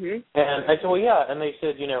 Mm-hmm. And I said, well, yeah. And they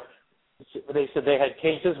said, they said they had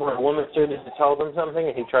cases where a woman started to tell them something,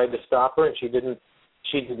 and he tried to stop her, and she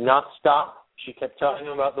did not stop. She kept telling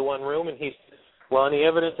him about the one room, and he said, well, any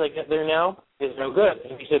evidence I get there now is no good.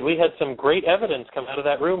 And he said, we had some great evidence come out of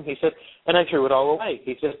that room. He said, and I threw it all away.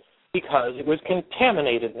 He said, because it was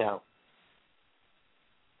contaminated now.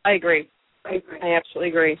 I agree. I absolutely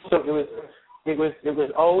agree. So it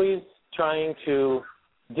was always trying to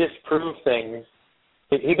disprove things.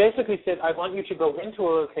 He basically said, I want you to go into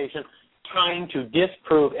a location trying to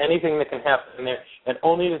disprove anything that can happen in there, and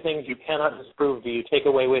only the things you cannot disprove do you take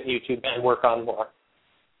away with you to then work on more.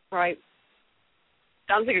 Right.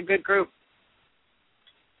 Sounds like a good group.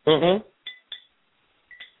 Mm-hmm.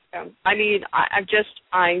 Yeah. I mean,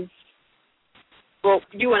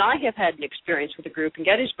 you and I have had an experience with a group in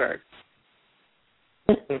Gettysburg.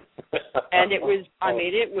 And it was,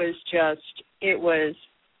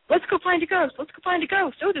 let's go find a ghost. Let's go find a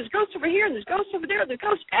ghost. Oh, there's ghosts over here, and there's ghosts over there. There's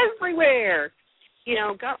ghosts everywhere.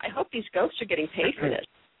 God, I hope these ghosts are getting paid for this.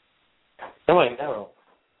 Oh, I know.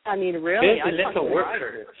 I mean, really.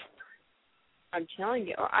 I'm telling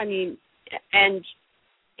you. I mean, and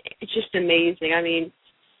it's just amazing. I mean,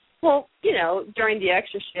 well, during The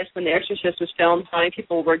Exorcist, when The Exorcist was filmed, how many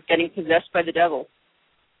people were getting possessed by the devil?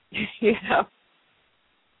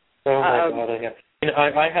 Oh, my God.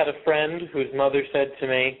 I had a friend whose mother said to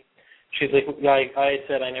me, she's like, I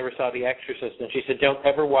said I never saw The Exorcist, and she said, don't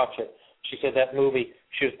ever watch it. She said that movie,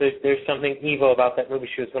 there's something evil about that movie.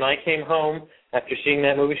 She goes, when I came home after seeing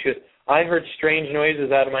that movie, she goes, I heard strange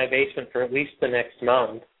noises out of my basement for at least the next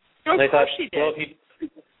month. Oh, and I of course thought, she did. Well,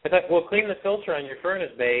 Well, clean the filter on your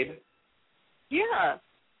furnace, babe. Yeah.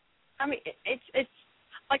 I mean, it's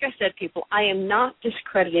like I said, people, I am not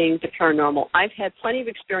discrediting the paranormal. I've had plenty of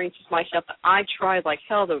experiences myself that I tried like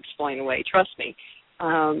hell to explain away, trust me.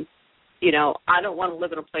 You know, I don't want to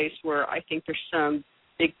live in a place where I think there's some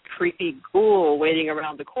big creepy ghoul waiting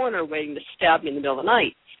around the corner waiting to stab me in the middle of the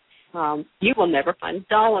night. You will never find a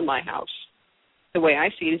doll in my house. The way I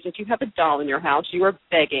see it is if you have a doll in your house, you are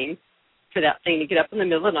begging for that thing to get up in the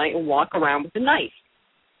middle of the night and walk around with a knife.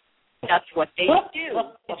 That's what they do.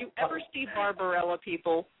 Did you ever see Barbarella,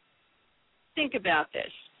 people? Think about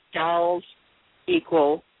this. Dolls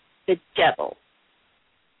equal the devil.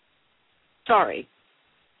 Sorry.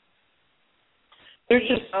 They're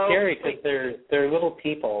just scary because they're little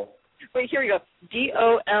people. Wait, here we go.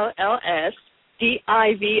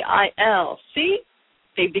 DOLLSDIVIL. See?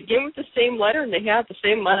 They begin with the same letter and they have the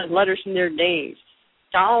same letters in their names.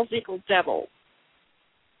 Dolls equal devil.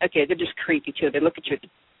 Okay, they're just creepy too. They look at you with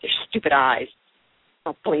their stupid eyes,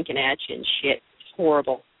 all blinking at you and shit. It's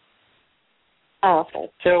horrible.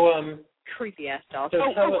 Awful. So, creepy ass dolls. So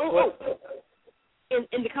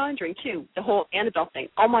In The Conjuring too, the whole Annabelle thing.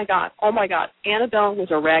 Oh my God. Annabelle was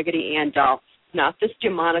a Raggedy Ann doll, not this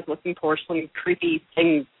demonic looking porcelain creepy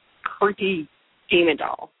demon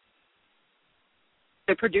doll.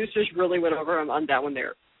 The producers really went over on that one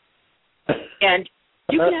there. And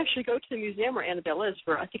you can actually go to the museum where Annabelle is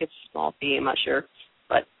for, I think it's a small fee, I'm not sure.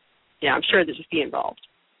 But, yeah, I'm sure there's a fee involved.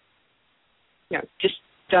 You know, just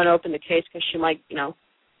don't open the case because she might, you know,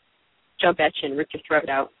 jump at you and rip your throat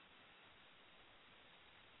out.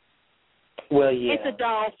 Well, yeah. It's a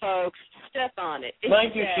doll, folks. Step on it.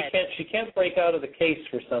 Mind you, she can't break out of the case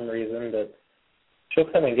for some reason, but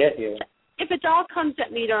she'll come and get you. If a doll comes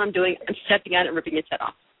at me, you know what I'm doing? I'm stepping on it and ripping its head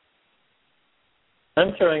off.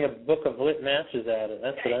 I'm throwing a book of lit matches at it.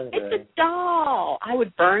 That's what I'm doing. It's a doll. I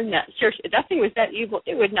would burn that. Seriously, if that thing was that evil,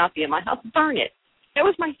 it would not be in my house. Burn it. That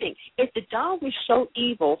was my thing. If the doll was so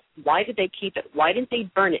evil, why did they keep it? Why didn't they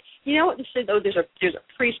burn it? You know what? They said, there's a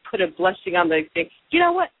priest put a blessing on the thing. You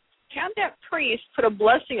know what? Have that priest put a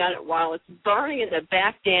blessing on it while it's burning in the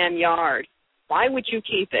back damn yard. Why would you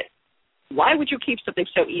keep it? Why would you keep something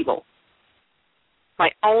so evil? My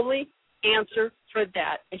only answer for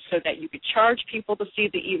that is so that you could charge people to see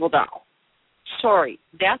the evil doll. Sorry,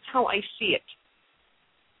 that's how I see it.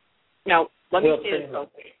 Now, let me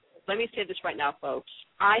say this right now, folks.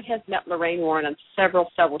 I have met Lorraine Warren on several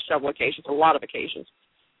occasions, a lot of occasions.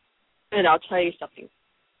 And I'll tell you something.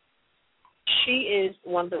 She is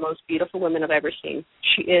one of the most beautiful women I've ever seen.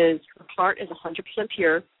 Her heart is 100%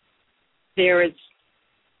 pure.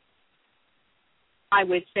 I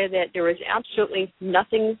would say that there is absolutely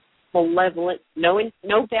nothing malevolent, no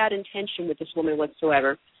bad intention with this woman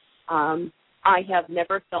whatsoever. I have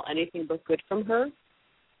never felt anything but good from her,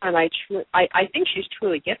 and I think she's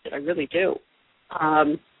truly gifted. I really do.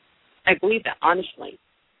 I believe that honestly.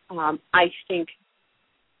 I think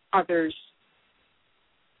others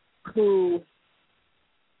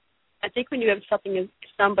when you have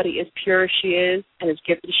somebody as pure as she is and as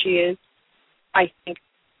gifted as she is, I think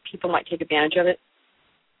people might take advantage of it.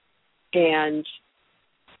 And,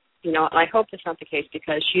 you know, I hope that's not the case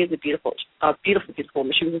because she is a beautiful, beautiful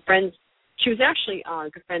woman. She was actually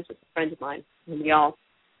good friends with a friend of mine, and we all,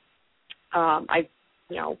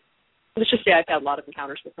 let's just say I've had a lot of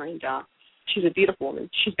encounters with her, and she's a beautiful woman.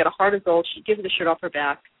 She's got a heart of gold. She gives the shirt off her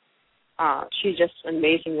back. She's just an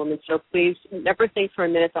amazing woman. So please never think for a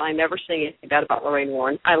minute that I'm ever saying anything bad about Lorraine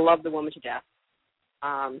Warren. I love the woman to death.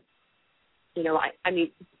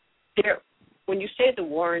 When you say the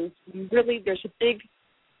Warrens, really there's a big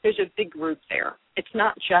group there. It's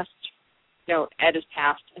not just, Ed has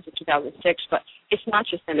passed as of 2006, but it's not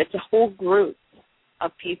just them. It's a whole group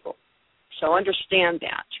of people. So understand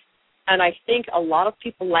that. And I think a lot of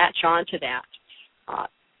people latch on to that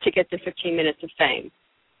to get the 15 minutes of fame.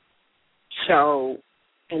 So,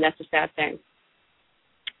 and that's a sad thing.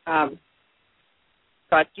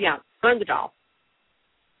 But, yeah, burn the doll.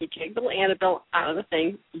 You take the little Annabelle out of the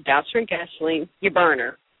thing, you douse her in gasoline, you burn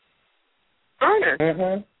her. Burn her.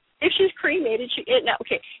 Mm-hmm. If she's cremated,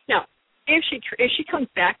 Now, if she comes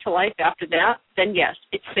back to life after that, then yes,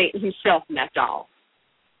 it's Satan himself in that doll.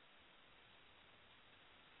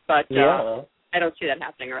 But I don't see that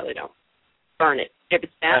happening. I really don't. Burn it. If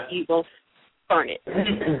it's that evil, burn it.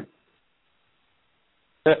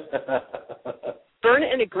 Burn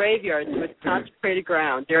it in a graveyard with consecrated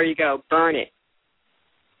ground. There you go. Burn it.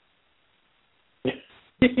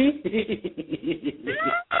 Burning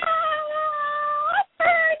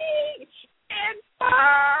and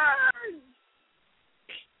burn.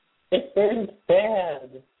 It burns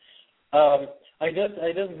bad. I just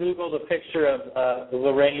Googled a picture of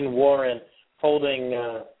Lorraine Warren holding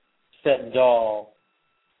said doll.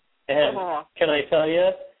 And can I tell you,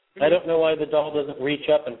 I don't know why the doll doesn't reach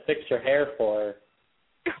up and fix her hair for her.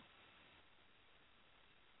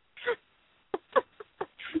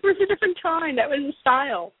 It was a different time. That was the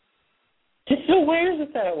style. She still wears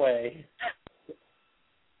it that way.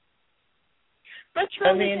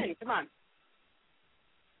 Retro thing. Come on.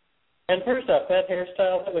 And first off, that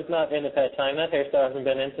hairstyle, that was not in at that time. That hairstyle hasn't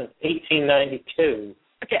been in since 1892.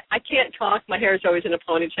 Okay, I can't talk. My hair is always in a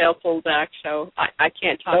ponytail, pulled back, so I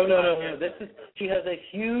can't talk. Oh, no. She has a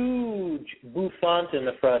huge bouffant in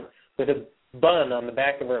the front with a bun on the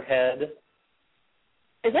back of her head.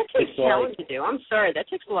 And that takes talent to do. I'm sorry, that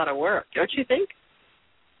takes a lot of work, don't you think?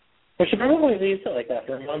 Well, she probably leaves it like that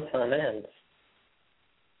for months on end.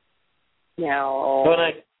 No. When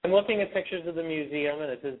I'm looking at pictures of the museum,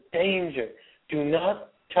 and it says, danger, do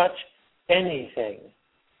not touch anything.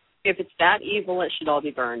 If it's that evil, it should all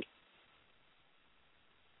be burned.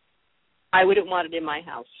 I wouldn't want it in my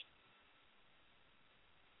house.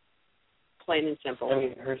 Plain and simple. I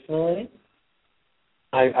mean, personally,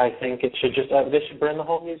 I think it should they should burn the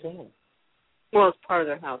whole museum. Well, it's part of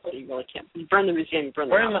their house, so you really can't. You burn the museum, you burn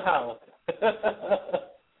the house. Burn the house.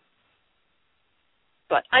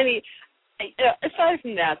 But, I mean, aside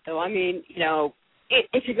from that, though, I mean, you know,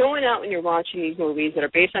 if you're going out and you're watching these movies that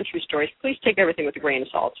are based on true stories, please take everything with a grain of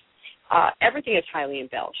salt. Everything is highly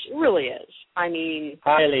embellished. It really is. I mean,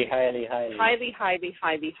 highly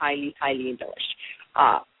embellished.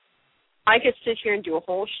 I could sit here and do a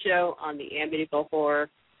whole show on the Amityville Horror.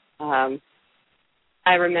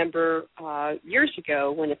 I remember years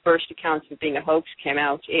ago when the first accounts of being a hoax came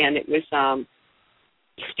out, and it was Dr.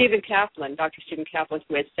 Stephen Kaplan,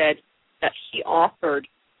 who had said that he offered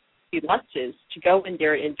the Lutzes to go in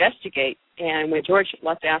there and investigate. And when George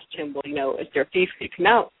Lutz asked him, well, you know, is there a fee for you to come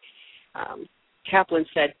out? Kaplan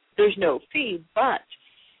said, there's no fee, but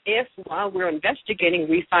if while we're investigating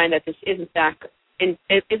we find that this is in fact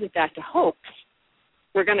a hoax,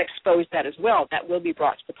 we're going to expose that as well. That will be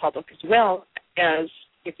brought to the public as well as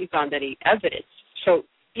if we found any evidence. So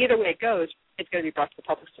either way it goes, it's going to be brought to the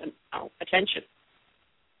public's attention.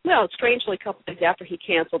 Well, strangely, a couple days after he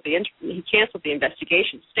canceled the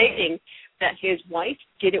investigation, stating that his wife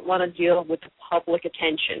didn't want to deal with the public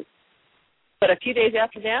attention. But a few days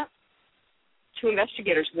after that, 2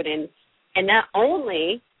 investigators went in, and not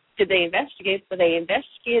only did they investigate, but they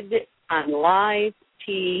investigated it on live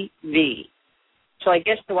TV. So I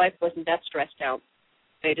guess the wife wasn't that stressed out.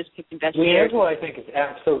 They just picked investigators. Here's what I think is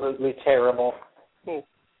absolutely terrible.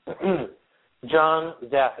 John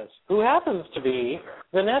Zaffis, who happens to be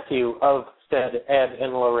the nephew of said Ed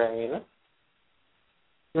and Lorraine.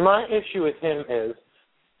 My issue with him is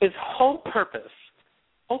his whole purpose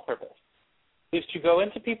is to go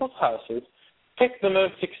into people's houses, pick the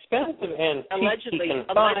most expensive antique he can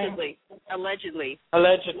find. Allegedly,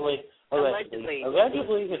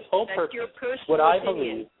 his whole purpose, what I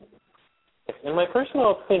believe, in my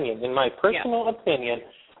personal opinion,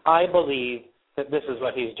 I believe that this is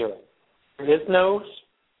what he's doing. There is no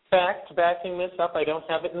fact backing this up. I don't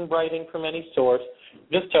have it in writing from any source.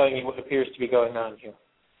 Just telling you what appears to be going on here.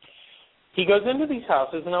 He goes into these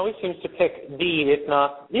houses and always seems to pick if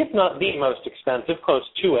not the most expensive, close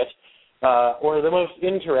to it, or the most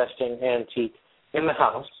interesting antique in the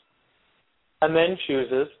house, and then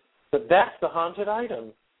chooses that that's the haunted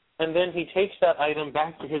item. And then he takes that item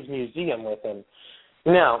back to his museum with him.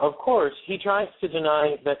 Now, of course, he tries to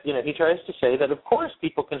deny that, he tries to say that, of course,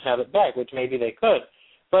 people can have it back, which maybe they could.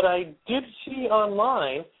 But I did see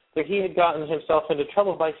online that he had gotten himself into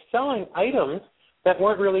trouble by selling items that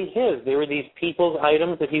weren't really his. They were these people's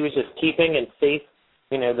items that he was just keeping in safe,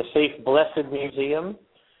 the safe, blessed museum.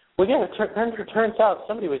 Well, yeah, it turns out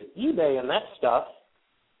somebody was eBaying that stuff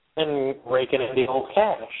and raking in the old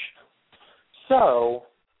cash. So,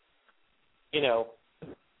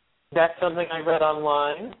 that's something I read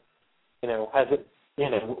online. Has it,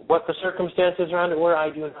 what the circumstances around it were, I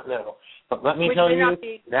do not know. But let me tell you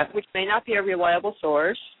that. Which may not be a reliable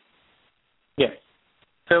source. Yes.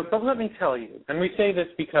 So, but let me tell you, and we say this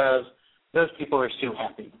because those people are so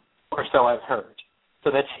happy, or so I've heard.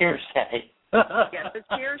 So that's hearsay. Yes, it's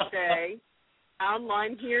hearsay.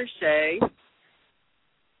 Online hearsay.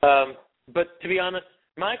 But to be honest,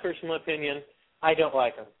 my personal opinion, I don't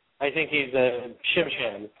like him. I think he's a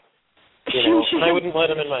shim-sham. And I wouldn't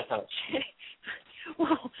let him in my house.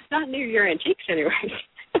 Well, not near your antiques anyway.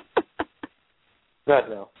 God,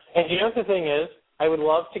 no. And the thing is, I would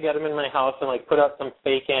love to get him in my house and, put up some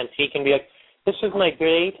fake antique and be like, this is my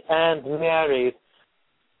great Aunt Mary's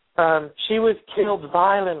She was killed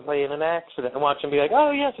violently in an accident, and watch them be like,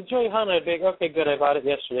 oh, yes, it's Joy Hunter. I'd be like, okay, good, I bought it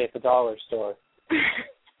yesterday at the dollar store.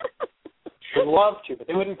 Would love to, but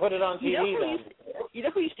they wouldn't put it on TV then. You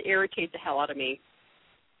know who used to irritate the hell out of me?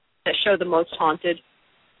 That show, The Most Haunted?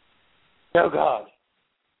 Oh, God.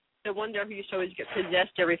 The one who used to always get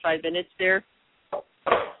possessed every 5 minutes there.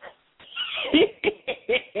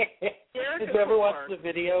 Did you ever watch the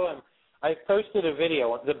video? I posted a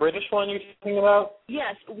video. The British one you're talking about?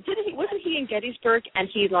 Yes. Wasn't he in Gettysburg and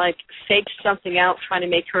he, faked something out trying to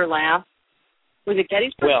make her laugh? Was it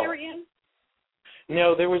Gettysburg they were in?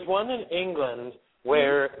 No, there was one in England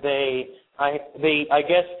where I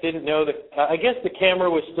guess didn't know I guess the camera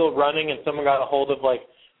was still running and someone got a hold of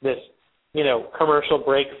this, commercial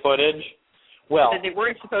break footage. Well, that they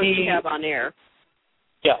weren't supposed to have on air.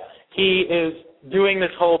 Yeah, he is doing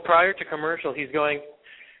this whole prior to commercial. He's going,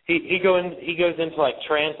 he goes into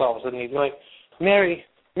trance all of a sudden. He's going, Mary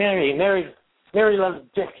loves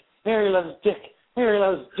Dick. Mary loves Dick. Mary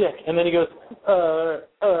loves Dick. And then he goes,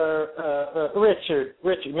 Richard.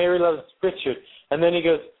 Mary loves Richard. And then he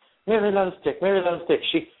goes, Mary loves Dick. Mary loves Dick.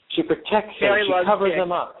 She protects him. She covers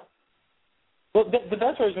him up. Well, the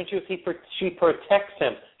best part is when she protects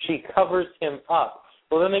him. She covers him up.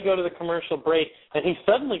 Well, then they go to the commercial break, and he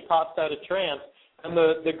suddenly pops out of trance, and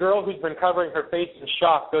the girl who's been covering her face in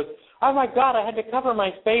shock goes, oh, my God, I had to cover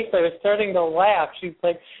my face. I was starting to laugh. She's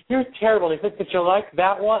like, you're terrible. And he's like, did you like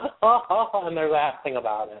that one? And they're laughing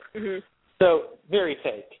about it. Mm-hmm. So, very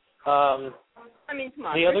fake. Come on.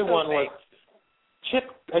 The other one was Chip,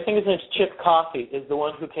 I think his name's Chip Coffey, is the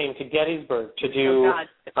one who came to Gettysburg to do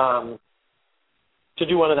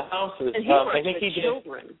one of the houses. And he works with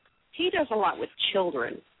children. He does a lot with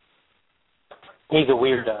children. He's a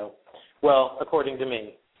weirdo. Well, according to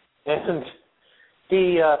me. And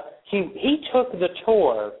he took the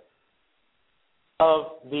tour of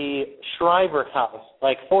the Shriver house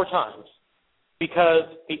 4 times because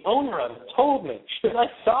the owner of it told me. I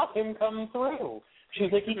saw him come through.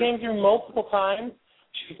 She's like, he came through multiple times.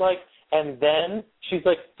 She's like, and then she's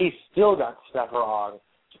like, he still got stuff wrong.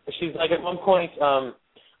 She's like, at one point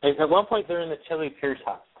they're in the Tilly Pierce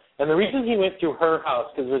house. And the reason he went through her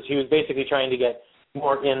house was he was basically trying to get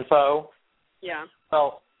more info. Yeah.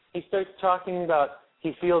 Well, he starts talking about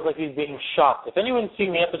he feels like he's being shot. If anyone's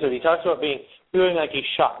seen the episode, he talks about feeling like he's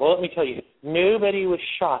shot. Well, let me tell you, nobody was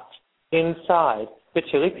shot inside the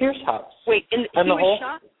Tilly Pierce house. Wait, he was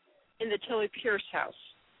shot in the Tilly Pierce house?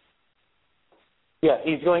 Yeah,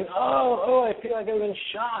 he's going, oh, I feel like I've been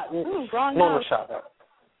shot. And wrong no one house. was shot there.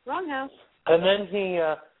 Wrong house. And then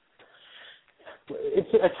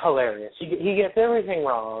it's hilarious. He gets everything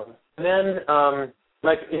wrong. And then,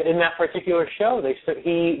 in that particular show,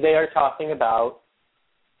 they are talking about,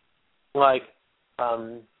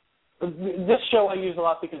 this show I use a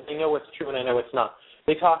lot because I know what's true and I know what's not.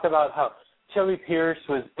 They talk about how Tilly Pierce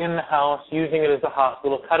was in the house, using it as a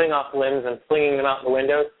hospital, cutting off limbs and flinging them out the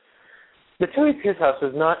windows. The Tilly Pierce house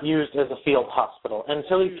was not used as a field hospital, and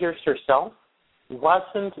Tilly Pierce herself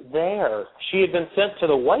wasn't there. She had been sent to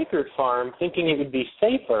the Weichert farm thinking it would be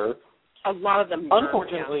safer. A lot of them.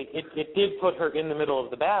 Unfortunately, it did put her in the middle of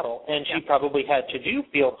the battle, and she probably had to do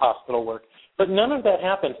field hospital work. But none of that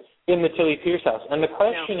happened in the Tilly Pierce house. And the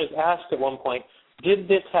question is asked at one point, did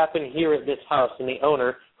this happen here at this house? And the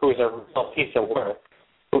owner, who is a real piece of work,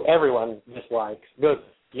 who everyone dislikes, goes,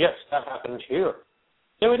 yes, that happened here.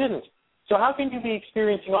 No, it didn't. So how can you be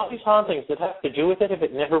experiencing all these hauntings that have to do with it if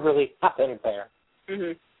it never really happened there?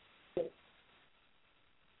 Mm-hmm.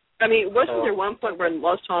 Wasn't there one point where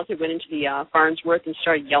Lost Haunted went into the Farnsworth and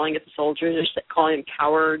started yelling at the soldiers, just calling them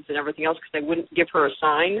cowards and everything else because they wouldn't give her a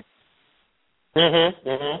sign? Mm-hmm,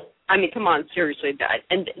 mm-hmm. Come on, seriously.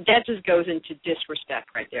 That just goes into disrespect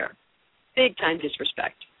right there. Big-time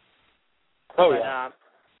disrespect. Oh, yeah.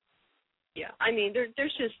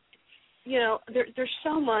 There's just, there's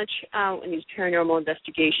so much out in these paranormal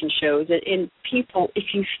investigation shows. And people,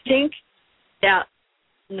 if you think that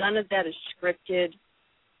none of that is scripted,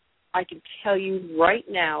 I can tell you right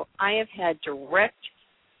now, I have had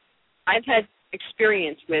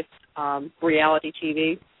experience with reality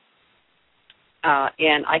TV,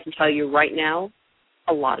 and I can tell you right now,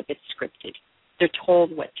 a lot of it's scripted. They're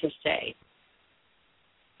told what to say.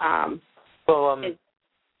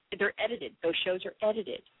 They're edited. Those shows are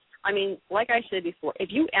edited. Like I said before, if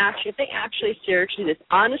they actually seriously just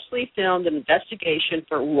honestly filmed an investigation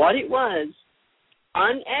for what it was,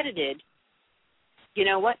 unedited, you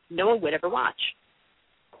know what? No one would ever watch.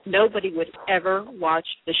 Nobody would ever watch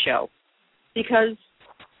the show because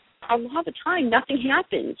a lot of the time nothing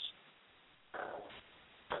happens.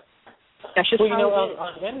 That's just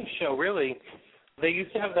on any show, really, they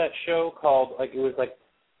used to have that show called, like, it was like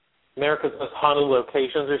America's Most Haunted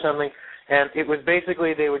Locations or something, and it was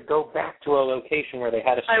basically they would go back to a location where they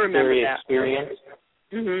had a scary experience.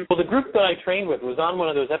 Mm-hmm. Well, the group that I trained with was on one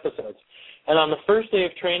of those episodes, and on the first day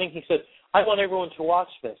of training, he said, I want everyone to watch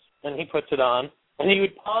this, and he puts it on, and he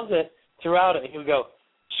would pause it throughout it, and he would go,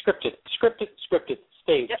 scripted, scripted, scripted,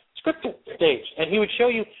 stage, scripted, stage, and he would show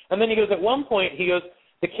you, and then he goes, at one point, he goes,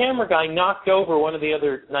 the camera guy knocked over one of the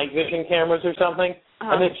other night vision cameras or something,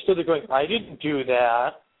 and they stood there going, I didn't do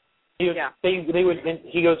that. He goes,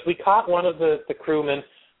 he goes, we caught one of the crewmen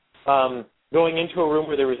going into a room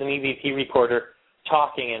where there was an EVP recorder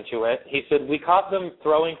talking into it. He said, we caught them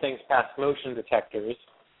throwing things past motion detectors.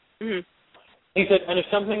 Mm-hmm. He said, and if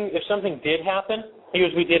something did happen, he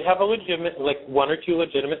goes, we did have a legitimate, like one or two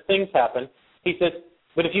legitimate things happen. He said,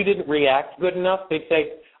 but if you didn't react good enough, they'd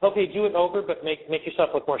say, okay, do it over, but make yourself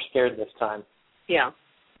look more scared this time. Yeah.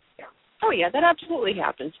 Oh, yeah, that absolutely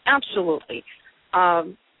happens. Absolutely.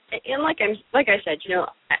 And like I said, you know,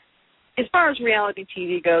 as far as reality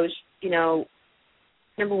TV goes, you know,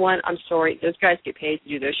 number one, I'm sorry, those guys get paid to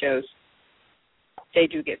do their shows. They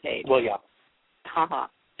do get paid. Well, yeah.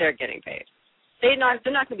 They're getting paid. They're not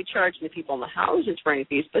going to be charging the people in the houses for any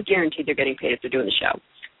fees, but guaranteed they're getting paid if they're doing the show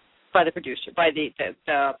by the producer, by the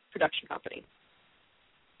production company,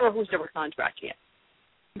 or who's ever contracting it.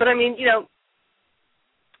 But I mean, you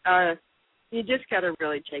know, you just got to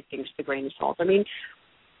really take things with a grain of salt. I mean,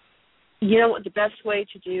 you know what the best way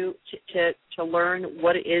to do to learn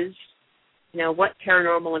what it is, you know, what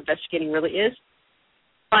paranormal investigating really is?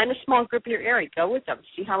 Find a small group in your area, go with them,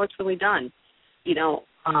 see how it's really done. You know,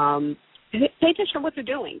 pay attention to what they're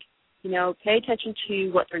doing. You know, pay attention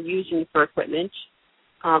to what they're using for equipment.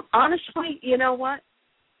 Honestly, you know what?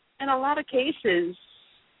 In a lot of cases,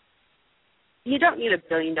 you don't need $1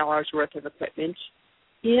 billion worth of equipment.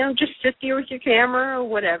 You know, just sit there with your camera or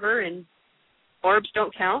whatever, and orbs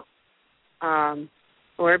don't count.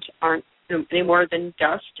 Orbs aren't any more than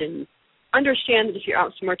dust. And understand that if you're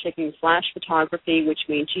out somewhere taking flash photography, which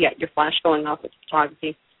means you got your flash going off with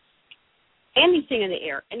photography, anything in the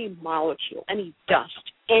air, any molecule, any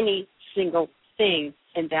dust, any single thing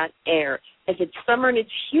in that air, if it's summer and it's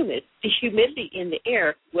humid, the humidity in the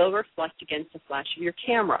air will reflect against the flash of your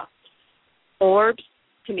camera. Orbs,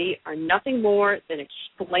 to me, are nothing more than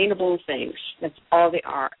explainable things. That's all they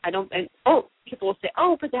are. People will say,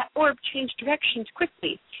 but that orb changed directions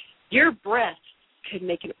quickly. Your breath could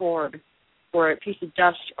make an orb or a piece of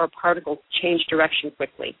dust or particle change direction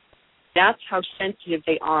quickly. That's how sensitive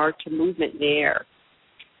they are to movement in the air.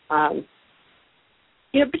 But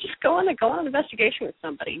just go on an investigation with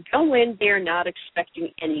somebody. Go in there not expecting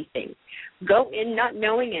anything. Go in not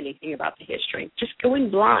knowing anything about the history. Just go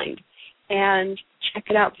in blind and check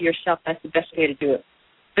it out for yourself. That's the best way to do it.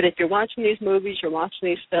 But if you're watching these movies, you're watching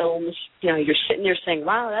these films, you know, you're sitting there saying,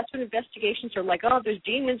 wow, that's what investigations are like. Oh, there's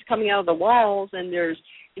demons coming out of the walls, and there's,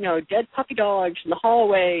 you know, dead puppy dogs in the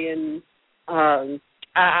hallway, and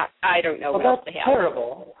I don't know what else they have. That's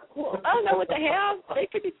terrible. Well, I don't know what they have. They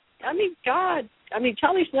could be, I mean, God. I mean,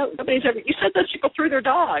 tell me nobody's ever, you said that should go through their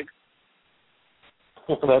dog.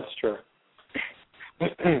 That's true.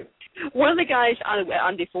 One of the guys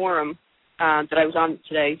on the forum that I was on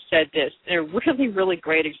today said this. They're a really, really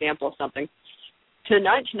great example of something. To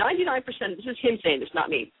 99%, this is him saying this, not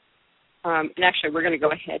me. And actually, we're going to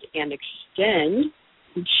go ahead and extend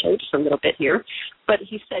and show just a little bit here. But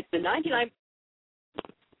he said the 99%,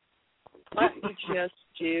 let me just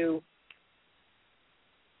do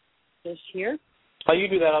this here. While you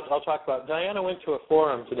do that, I'll talk about it. Diana went to a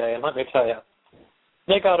forum today, and let me tell you,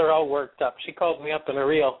 they got her all worked up. She called me up in a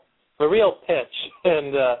real pitch,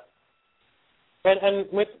 and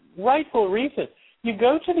with rightful reason. You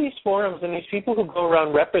go to these forums, and these people who go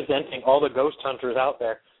around representing all the ghost hunters out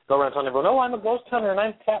there go around telling everyone, I'm a ghost hunter, and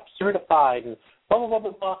I'm TAP certified, and blah, blah, blah,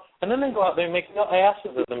 blah, blah. And then they go out there and make no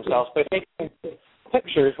asses of themselves by taking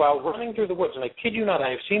pictures while running through the woods. And I kid you not,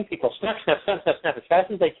 I have seen people snap, snap, snap, snap, snap as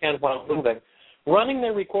fast as they can while moving, running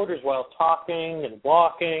their recorders while talking and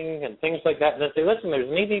walking and things like that. And then say, listen, there's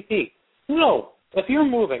an EVP. No, if you're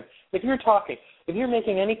moving, if you're talking, if you're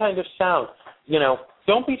making any kind of sound, you know,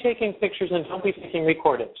 don't be taking pictures and don't be taking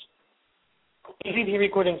recordings. EVP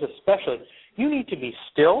recordings especially. You need to be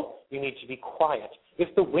still. You need to be quiet.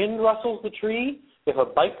 If the wind rustles the tree, if a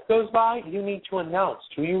bike goes by, you need to announce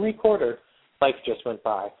to your recorder, bike just went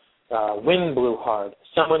by, wind blew hard,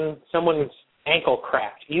 someone's ankle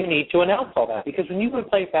cracked. You need to announce all that, because when you go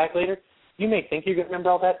play it back later, you may think you're going to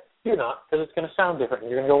remember all that. You're not, because it's going to sound different,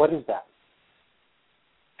 and you're going to go, what is that?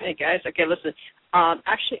 Hey, guys. Okay, listen.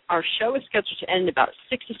 Actually, our show is scheduled to end in about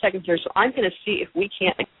 60 seconds here, so I'm going to see if we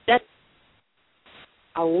can't extend.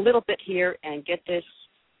 a little bit here and get this.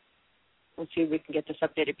 Let's see if we can get this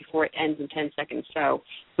updated before it ends in 10 seconds. So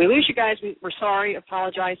if we lose you guys, we're sorry,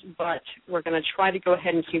 apologize, but we're going to try to go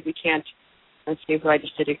ahead and see if we can't. Let's see if I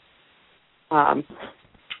just did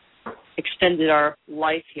extended our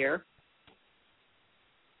life here.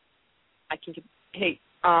 I can. Hey,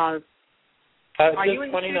 are you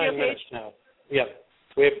in the studio page? Now. Yep,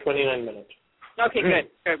 we have 29 minutes. Okay,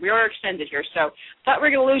 good. We are extended here, so thought we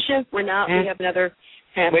were going to lose you. We're not. We have another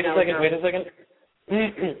half Wait a second.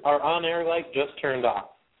 Our on-air light just turned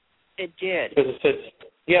off. It did. Because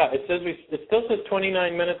it still says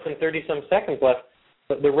 29 minutes and 30-some seconds left,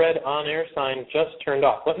 but the red on-air sign just turned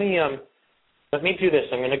off. Let me do this.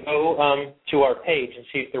 I'm going to go to our page and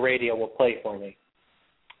see if the radio will play for me.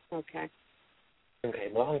 Okay. Okay,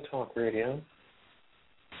 Blog Talk Radio.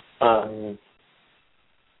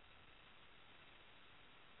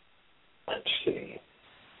 Let's see.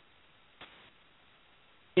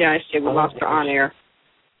 Yeah, I see. We lost her on air.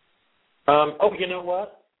 You know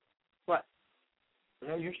what? What?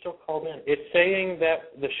 No, you're still called in. It's saying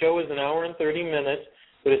that the show is an hour and 30 minutes,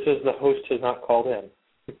 but it says the host has not called in.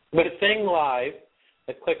 But it's saying live.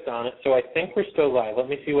 I clicked on it, so I think we're still live. Let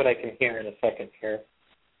me see what I can hear in a second here.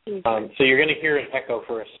 Okay. So you're going to hear an echo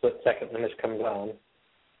for a split second when this comes on.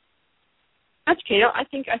 That's okay. No, I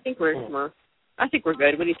think we're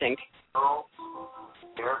good. What do you think? Oh,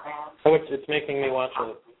 it's making me watch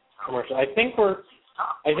a commercial. I think we're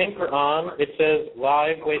on. It says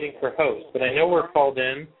live, waiting for host, but I know we're called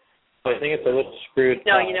in. So I think it's a little screwed.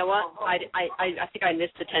 No, you know what? I think I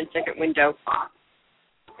missed the 10-second window.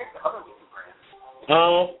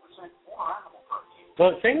 Oh. Well,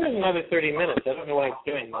 it's saying there's another 30 minutes. I don't know why it's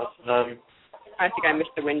doing this. I think I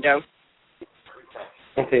missed the window.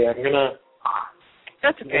 Okay, I'm gonna.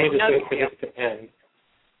 That's okay. Not a big deal. To end.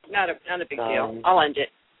 Not a big deal. I'll end it.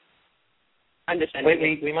 I'm just ending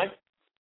it. We might